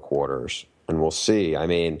for 4 quarters. And we'll see. I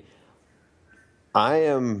mean, I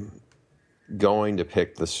am going to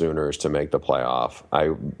pick the Sooners to make the playoff.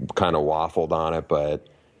 I kind of waffled on it, but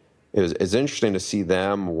it's interesting to see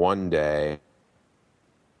them one day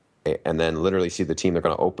and then literally see the team they're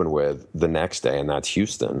going to open with the next day, and that's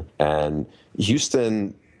Houston. And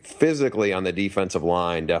Houston physically on the defensive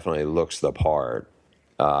line definitely looks the part.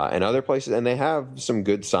 and other places, and they have some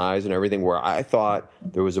good size and everything. Where I thought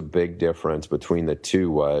there was a big difference between the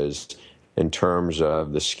two was in terms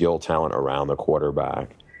of the skill talent around the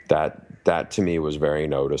quarterback. That to me was very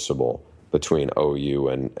noticeable between OU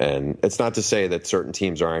and it's not to say that certain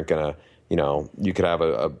teams aren't going to, you could have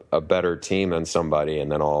a better team than somebody,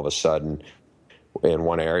 and then all of a sudden in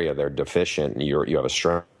one area they're deficient and you have a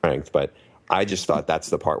strength. But I just thought that's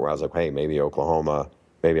the part where I was like, hey, maybe Oklahoma.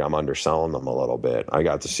 Maybe I'm underselling them a little bit. I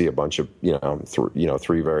got to see a bunch of,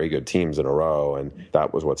 three very good teams in a row, and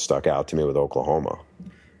that was what stuck out to me with Oklahoma.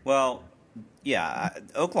 Well, yeah,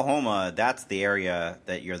 Oklahoma, that's the area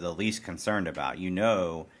that you're the least concerned about.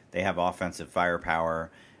 They have offensive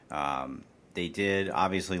firepower. They did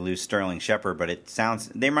obviously lose Sterling Shepard, but it sounds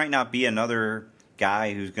they might not be another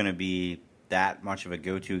guy who's going to be that much of a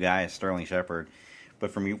go-to guy as Sterling Shepard.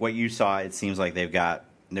 But from what you saw, it seems like they've got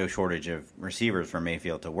no shortage of receivers for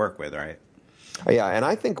Mayfield to work with, right? Yeah, and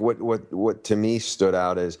I think what to me stood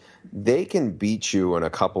out is they can beat you in a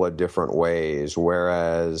couple of different ways,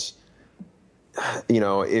 whereas,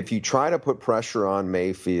 if you try to put pressure on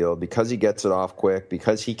Mayfield because he gets it off quick,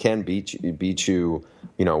 because he can beat you,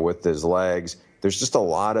 with his legs, there's just they have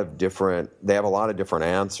a lot of different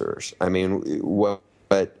answers. I mean, what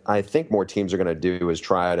I think more teams are going to do is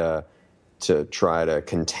try to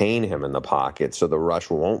contain him in the pocket so the rush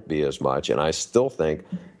won't be as much. And I still think,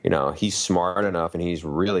 he's smart enough and he's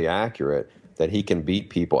really accurate that he can beat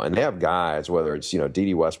people. And they have guys, whether it's,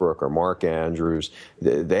 D.D. Westbrook or Mark Andrews,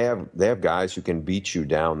 they have guys who can beat you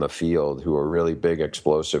down the field who are really big,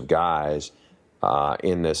 explosive guys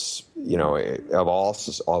in this, of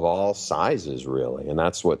all sizes, really. And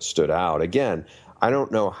that's what stood out. Again, I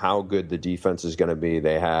don't know how good the defense is going to be.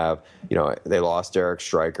 They have, they lost Eric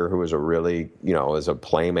Stryker, who was a really, is a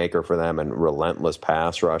playmaker for them and relentless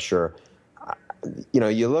pass rusher.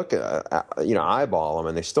 You look at, eyeball them,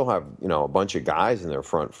 and they still have, a bunch of guys in their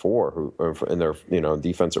front four in their,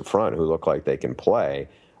 defensive front who look like they can play.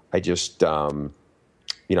 I just, you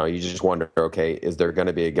just wonder, okay, is there going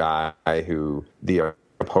to be a guy who the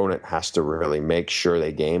opponent has to really make sure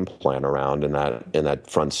they game plan around in that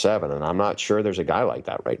front seven? And I'm not sure there's a guy like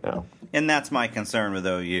that right now. And that's my concern with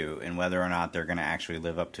OU and whether or not they're going to actually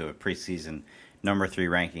live up to a preseason number 3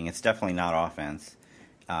 ranking. It's definitely not offense.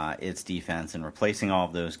 It's defense and replacing all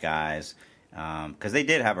of those guys because they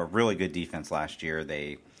did have a really good defense last year.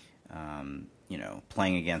 They,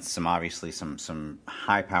 playing against some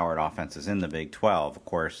high-powered offenses in the Big 12, of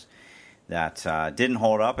course, that didn't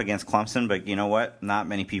hold up against Clemson. But you know what? Not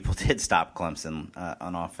many people did stop Clemson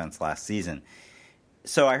on offense last season.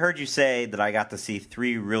 So I heard you say that I got to see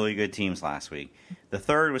 3 really good teams last week. The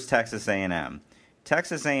third was Texas A&M.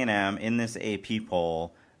 Texas A&M in this AP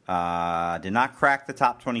poll did not crack the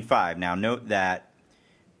top 25. Now, note that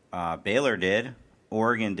Baylor did,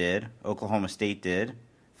 Oregon did, Oklahoma State did,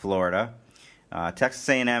 Florida. Texas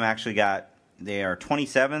A&M actually they are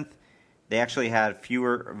 27th. They actually had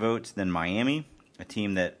fewer votes than Miami, a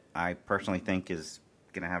team that I personally think is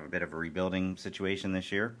going to have a bit of a rebuilding situation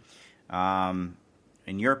this year.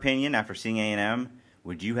 In your opinion, after seeing A&M,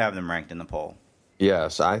 would you have them ranked in the poll?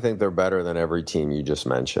 Yes, I think they're better than every team you just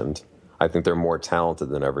mentioned. I think they're more talented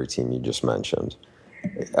than every team you just mentioned.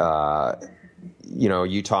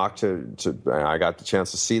 You talked to I got the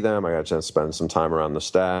chance to see them. I got a chance to spend some time around the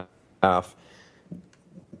staff.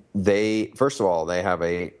 First of all, they have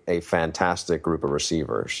a fantastic group of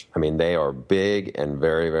receivers. I mean, they are big and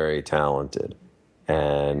very, very talented.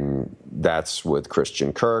 And that's with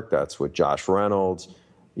Christian Kirk. That's with Josh Reynolds.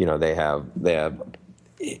 They have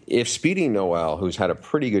if Speedy Noel, who's had a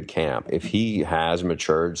pretty good camp, if he has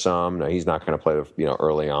matured some, now he's not going to play,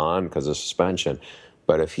 early on because of suspension.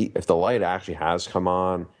 But if the light actually has come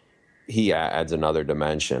on, he adds another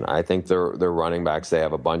dimension. I think they're running backs. They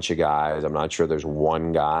have a bunch of guys. I'm not sure there's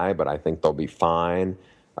one guy, but I think they'll be fine.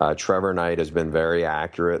 Trevor Knight has been very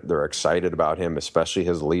accurate. They're excited about him, especially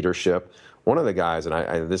his leadership. One of the guys,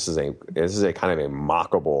 and this is a kind of a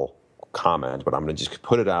mockable comment, but I'm going to just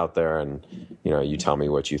put it out there, and you tell me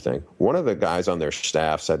what you think. One of the guys on their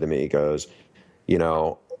staff said to me, he goes,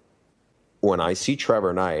 when I see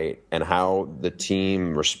Trevor Knight and how the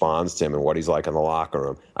team responds to him and what he's like in the locker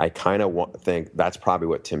room, I kind of think that's probably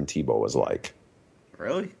what Tim Tebow was like.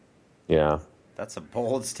 Really? Yeah. That's a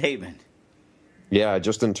bold statement. Yeah,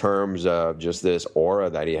 just in terms of just this aura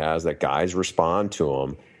that he has, that guys respond to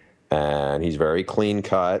him. And he's very clean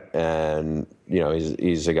cut, and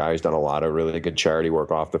he's a guy who's done a lot of really good charity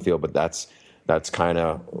work off the field. But that's kind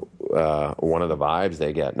of one of the vibes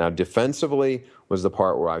they get. Now, defensively was the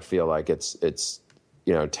part where I feel like it's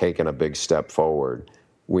taken a big step forward.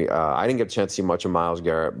 I didn't get a chance to see much of Myles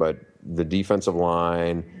Garrett, but the defensive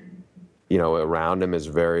line, around him is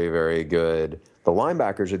very, very good. The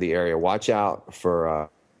linebackers are the area. Watch out for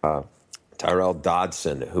Tyrell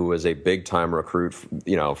Dodson, who was a big-time recruit,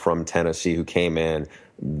 from Tennessee, who came in.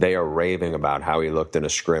 They are raving about how he looked in a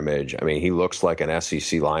scrimmage. I mean, he looks like an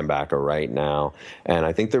SEC linebacker right now, and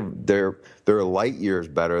I think they're light years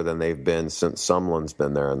better than they've been since Sumlin's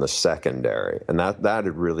been there in the secondary, and that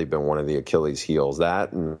had really been one of the Achilles heels.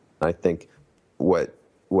 That, and I think what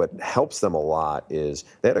helps them a lot is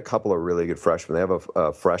they had a couple of really good freshmen. They have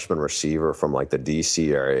a freshman receiver from like the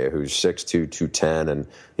DC area who's 6'2", 210,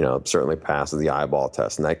 and certainly passes the eyeball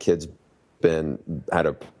test. And that kid's had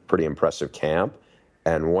a pretty impressive camp.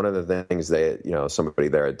 And one of the things somebody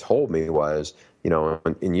there had told me was,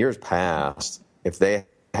 in years past, if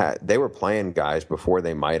they were playing guys before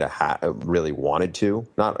they might have really wanted to.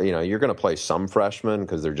 Not, you're going to play some freshmen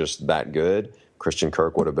because they're just that good. Christian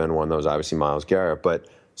Kirk would have been one of those, obviously Myles Garrett, but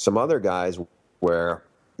some other guys where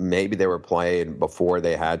maybe they were playing before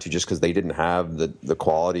they had to just because they didn't have the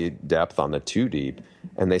quality depth on the two deep.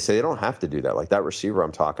 And they say they don't have to do that. Like that receiver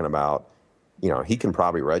I'm talking about, he can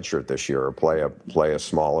probably redshirt this year or play a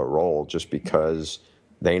smaller role just because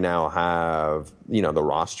they now have, the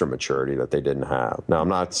roster maturity that they didn't have. Now, I'm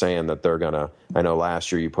not saying that they're going to – I know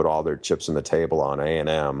last year you put all their chips on the table on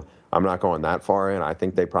A&M. I'm not going that far in. I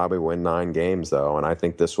think they probably win 9 games, though, and I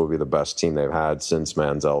think this will be the best team they've had since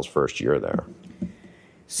Manziel's first year there.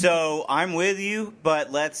 So I'm with you,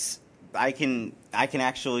 but I can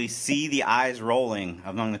actually see the eyes rolling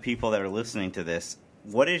among the people that are listening to this.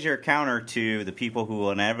 What is your counter to the people who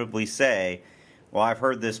will inevitably say, well, I've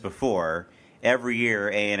heard this before. Every year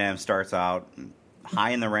A&M starts out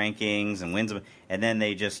high in the rankings and wins, and then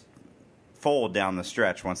they just fold down the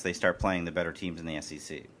stretch once they start playing the better teams in the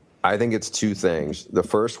SEC. I think it's 2 things. The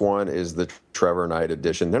first one is the Trevor Knight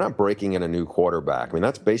addition. They're not breaking in a new quarterback. I mean,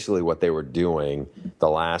 that's basically what they were doing the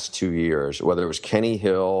last 2 years, whether it was Kenny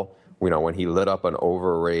Hill, when he lit up an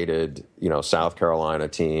overrated, South Carolina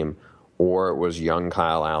team, or it was young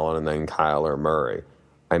Kyle Allen and then Kyler Murray.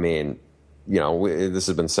 I mean, this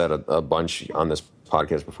has been said a bunch on this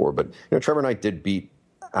podcast before, but Trevor Knight did beat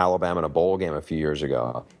Alabama in a bowl game a few years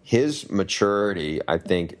ago. His maturity, I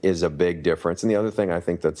think, is a big difference. And the other thing I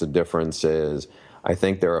think that's a difference is I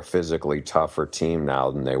think they're a physically tougher team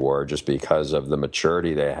now than they were just because of the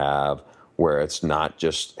maturity they have, where it's not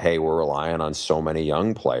just, hey, we're relying on so many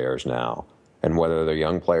young players now. And whether they're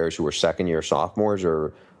young players who are second-year sophomores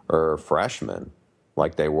or freshmen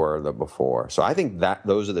like they were before. So I think that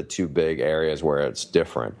those are the 2 big areas where it's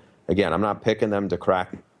different. Again, I'm not picking them to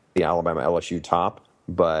crack the Alabama LSU top,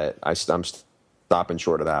 but I'm stopping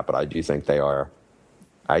short of that. But I do think they are.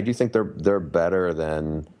 I do think they're better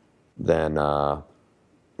than a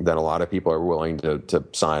lot of people are willing to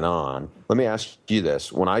sign on. Let me ask you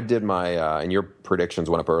this: when I did my and your predictions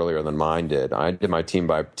went up earlier than mine did. I did my team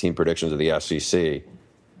by team predictions of the SEC.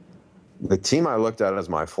 The team I looked at as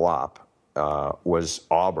my flop was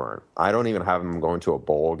Auburn. I don't even have them going to a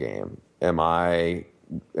bowl game. Am I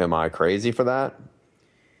crazy for that?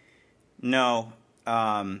 No.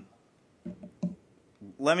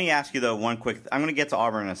 Let me ask you, though, one quick – I'm going to get to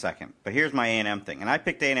Auburn in a second, but here's my A&M thing. And I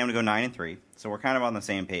picked A&M to go 9-3, so we're kind of on the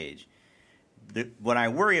same page. What I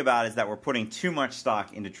worry about is that we're putting too much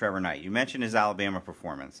stock into Trevor Knight. You mentioned his Alabama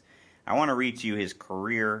performance. I want to read to you his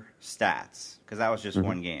career stats because that was just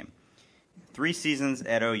one game. 3 seasons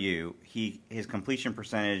at OU, his completion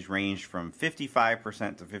percentage ranged from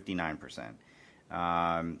 55% to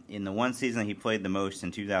 59%. In the one season he played the most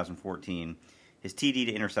in 2014, his TD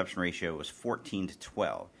to interception ratio was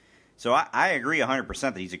 14-12. So I agree 100%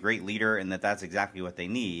 that he's a great leader and that's exactly what they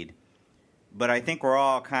need. But I think we're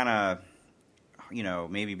all kind of,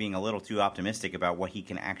 maybe being a little too optimistic about what he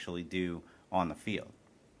can actually do on the field.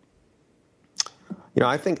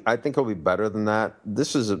 I think he'll be better than that.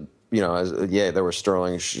 This is there was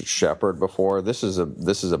Sterling Shepard before. This is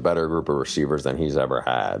a better group of receivers than he's ever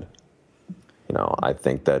had. I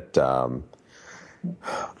think that,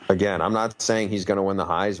 again, I'm not saying he's going to win the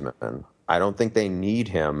Heisman. I don't think they need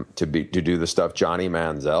him to do the stuff Johnny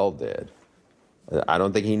Manziel did. I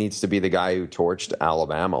don't think he needs to be the guy who torched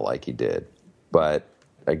Alabama like he did. But,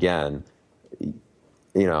 again,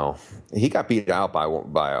 he got beat out by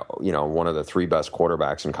one of the 3 best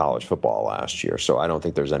quarterbacks in college football last year. So I don't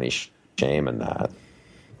think there's any shame in that.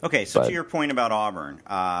 Okay, so to your point about Auburn,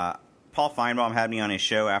 Paul Feinbaum had me on his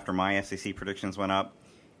show after my SEC predictions went up,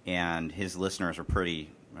 and his listeners were pretty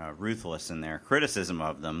ruthless in their criticism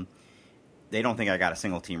of them. They don't think I got a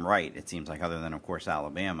single team right, it seems like, other than, of course,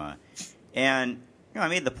 Alabama. And I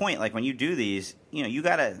made the point, like, when you do these,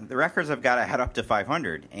 the records have got to head up to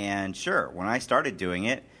 500. And sure, when I started doing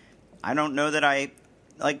it, I don't know that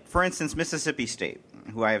like, for instance, Mississippi State,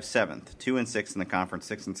 who I have 7th, 2-6 in the conference,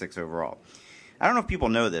 6-6 overall. I don't know if people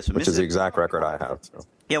know this. But which is the exact record I have. So.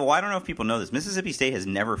 Yeah, well, I don't know if people know this. Mississippi State has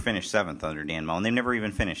never finished 7th under Dan Mullen. They've never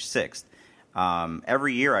even finished 6th.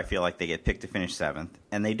 Every year I feel like they get picked to finish 7th,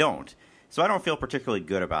 and they don't. So I don't feel particularly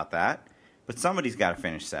good about that. But somebody's got to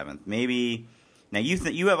finish 7th. Maybe now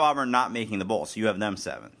you have Auburn not making the bowl, so you have them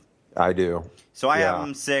 7th. I do. So I have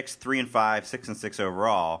them 6th, 3-5, 6-6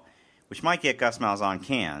 overall, which might get Gus Malzahn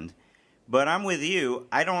canned. But I'm with you.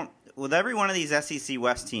 I don't. With every one of these SEC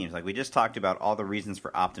West teams, like we just talked about, all the reasons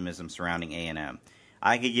for optimism surrounding A&M.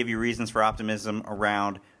 I could give you reasons for optimism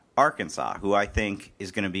around Arkansas, who I think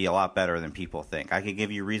is going to be a lot better than people think. I could give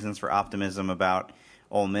you reasons for optimism about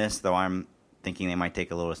Ole Miss, though I'm thinking they might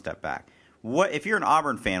take a little step back. What if you're an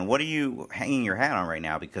Auburn fan, what are you hanging your hat on right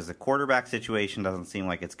now? Because the quarterback situation doesn't seem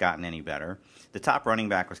like it's gotten any better. The top running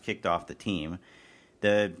back was kicked off the team.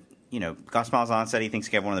 Gus Malzahn said he thinks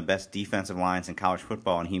he has one of the best defensive lines in college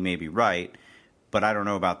football, and he may be right, but I don't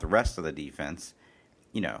know about the rest of the defense.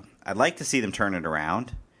 I'd like to see them turn it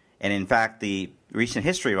around. And in fact, the recent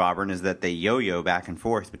history of Auburn is that they yo-yo back and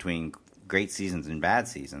forth between great seasons and bad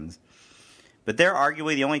seasons. But they're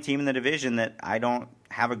arguably the only team in the division that I don't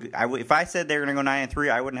have if I said they're going to go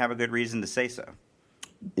 9-3, I wouldn't have a good reason to say so.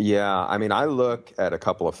 Yeah, I mean, I look at a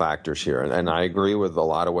couple of factors here, and I agree with a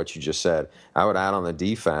lot of what you just said. I would add on the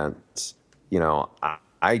defense,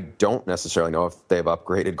 I don't necessarily know if they've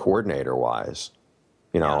upgraded coordinator-wise.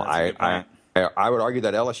 I would argue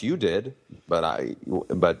that LSU did,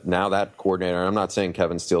 but now that coordinator, I'm not saying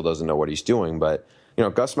Kevin Steele doesn't know what he's doing, but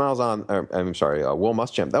Gus Malzahn, Will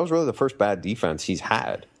Muschamp, that was really the first bad defense he's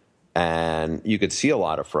had. And you could see a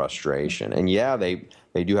lot of frustration. And yeah, they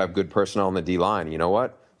do have good personnel in the D-line. You know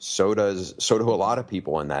what? So do a lot of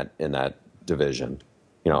people in that division.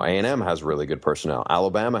 A&M has really good personnel.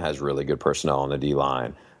 Alabama has really good personnel on the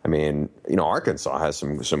D-line. I mean, Arkansas has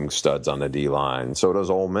some studs on the D-line. So does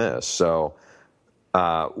Ole Miss. So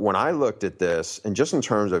when I looked at this, and just in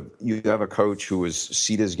terms of you have a coach whose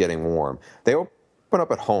seat is getting warm, they open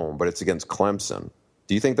up at home, but it's against Clemson.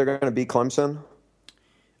 Do you think they're going to beat Clemson?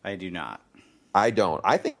 I do not. I don't.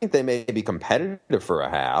 I think they may be competitive for a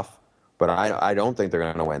half, but I don't think they're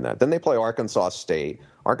going to win that. Then they play Arkansas State.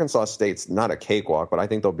 Arkansas State's not a cakewalk, but I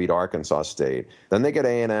think they'll beat Arkansas State. Then they get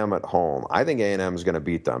A&M at home. I think A&M is going to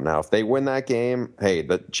beat them. Now, if they win that game, hey,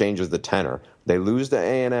 that changes the tenor. They lose to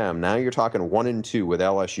A&M. Now you're talking 1-2 with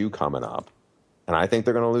LSU coming up, and I think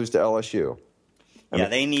they're going to lose to LSU.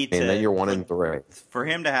 They need to. And then you're 1-3. For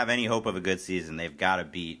him to have any hope of a good season, they've got to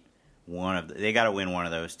beat they got to win one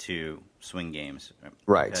of those two swing games.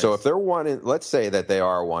 Right. So if they're let's say that they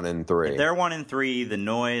are 1-3. If they're 1-3, the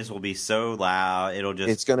noise will be so loud.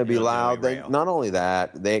 It's going to be loud. Not only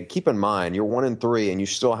that, they keep in mind you're 1-3 and you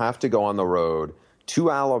still have to go on the road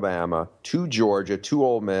to Alabama, to Georgia, to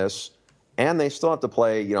Ole Miss, and they still have to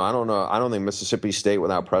play. I don't know. I don't think Mississippi State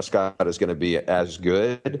without Prescott is going to be as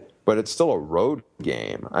good, but it's still a road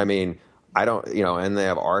game. I mean, I don't, and they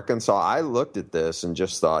have Arkansas. I looked at this and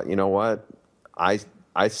just thought, you know what, I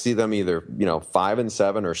see them either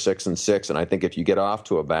 5-7 or 6-6, and I think if you get off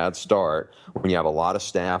to a bad start when you have a lot of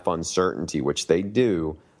staff uncertainty, which they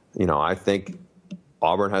do, I think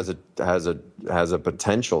Auburn has a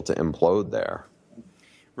potential to implode there.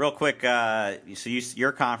 Real quick,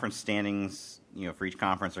 your conference standings, for each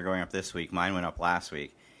conference are going up this week. Mine went up last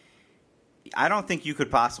week. I don't think you could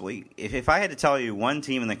possibly, if I had to tell you one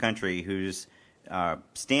team in the country whose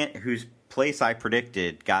place I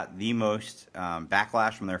predicted got the most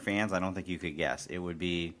backlash from their fans, I don't think you could guess. It would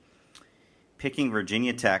be picking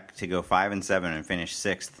Virginia Tech to go 5-7 and finish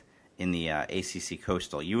 6th in the ACC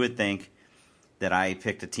Coastal. You would think that I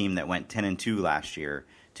picked a team that went 10-2 last year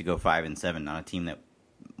to go 5-7, not a team that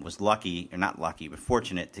was lucky, or not lucky, but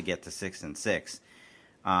fortunate to get to 6-6.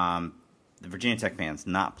 The Virginia Tech fans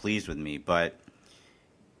not pleased with me, but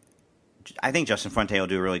I think Justin Fuente will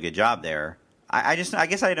do a really good job there. I guess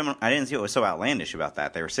I didn't see what was so outlandish about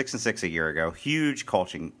that. They were 6-6 a year ago, huge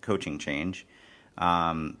coaching change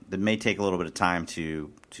that may take a little bit of time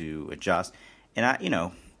to adjust.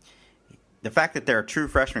 And the fact that their true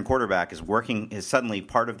freshman quarterback is suddenly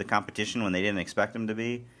part of the competition when they didn't expect him to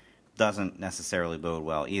be doesn't necessarily bode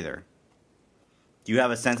well either. Do you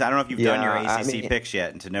have a sense? I don't know if you've done your ACC picks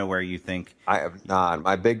yet and to know where you think. I have not.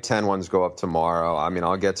 My Big Ten ones go up tomorrow. I mean,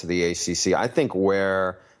 I'll get to the ACC. I think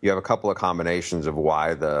where you have a couple of combinations of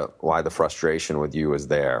why the frustration with you is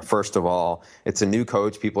there. First of all, it's a new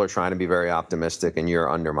coach. People are trying to be very optimistic, and you're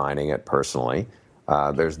undermining it personally.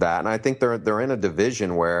 There's that. And I think they're in a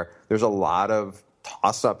division where there's a lot of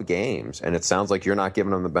toss-up games, and it sounds like you're not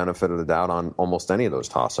giving them the benefit of the doubt on almost any of those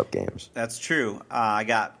toss-up games. That's true. I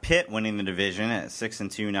got Pitt winning the division at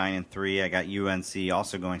 6-2, 9-3. I got UNC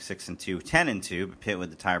also going 6-2, 10-2, but Pitt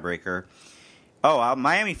with the tiebreaker.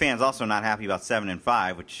 Miami fans also not happy about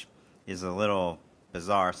 7-5, which is a little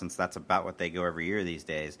bizarre since that's about what they go every year these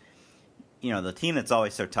days. You know, the team that's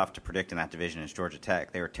always so tough to predict in that division is Georgia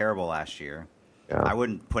Tech. They were terrible last year. Yeah. I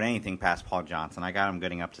wouldn't put anything past Paul Johnson. I got him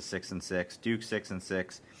getting up to 6-6, Duke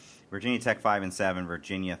 6-6, Virginia Tech 5-7,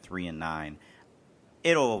 Virginia 3-9.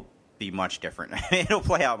 It'll be much different. It'll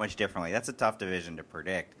play out much differently. That's a tough division to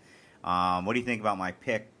predict. What do you think about my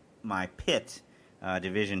Pitt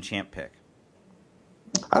division champ pick?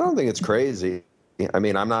 I don't think it's crazy. I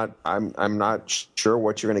mean, I'm not sure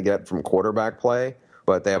what you're going to get from quarterback play,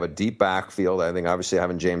 but they have a deep backfield. I think obviously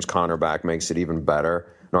having James Conner back makes it even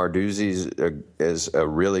better. Narduzzi is a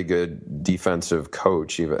really good defensive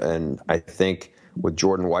coach, and I think with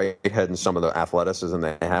Jordan Whitehead and some of the athleticism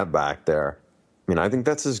they have back there, I mean, I think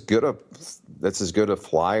that's as good a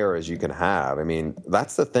flyer as you can have. I mean,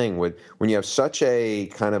 that's the thing when you have such a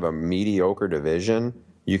kind of a mediocre division,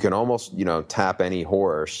 you can almost tap any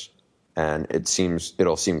horse, and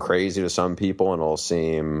it'll seem crazy to some people, and it'll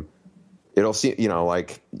seem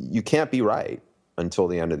like you can't be right until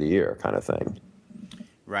the end of the year, kind of thing.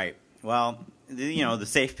 Right. Well, the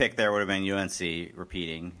safe pick there would have been UNC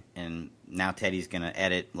repeating, and now Teddy's going to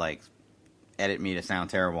edit me to sound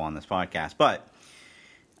terrible on this podcast. But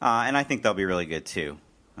and I think they'll be really good too.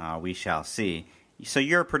 We shall see. So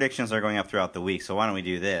your predictions are going up throughout the week. So why don't we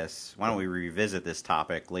do this? Why don't we revisit this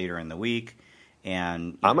topic later in the week?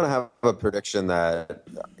 And I'm going to have a prediction that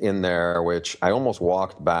in there, which I almost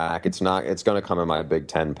walked back. It's going to come in my Big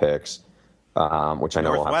Ten picks, which I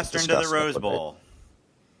know we'll have to discuss. Northwestern to the Rose Bowl.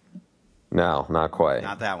 No, not quite.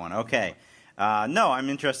 Not that one. Okay. No, I'm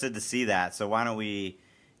interested to see that. So why don't we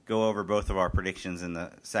go over both of our predictions in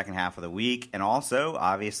the second half of the week? And also,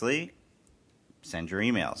 obviously, send your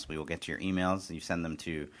emails. We will get to your emails. You send them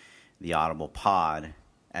to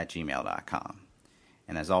theaudiblepod@gmail.com.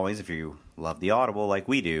 And as always, if you love The Audible like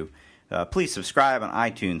we do, please subscribe on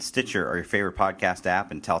iTunes, Stitcher, or your favorite podcast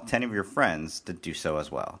app, and tell 10 of your friends to do so as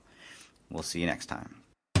well. We'll see you next time.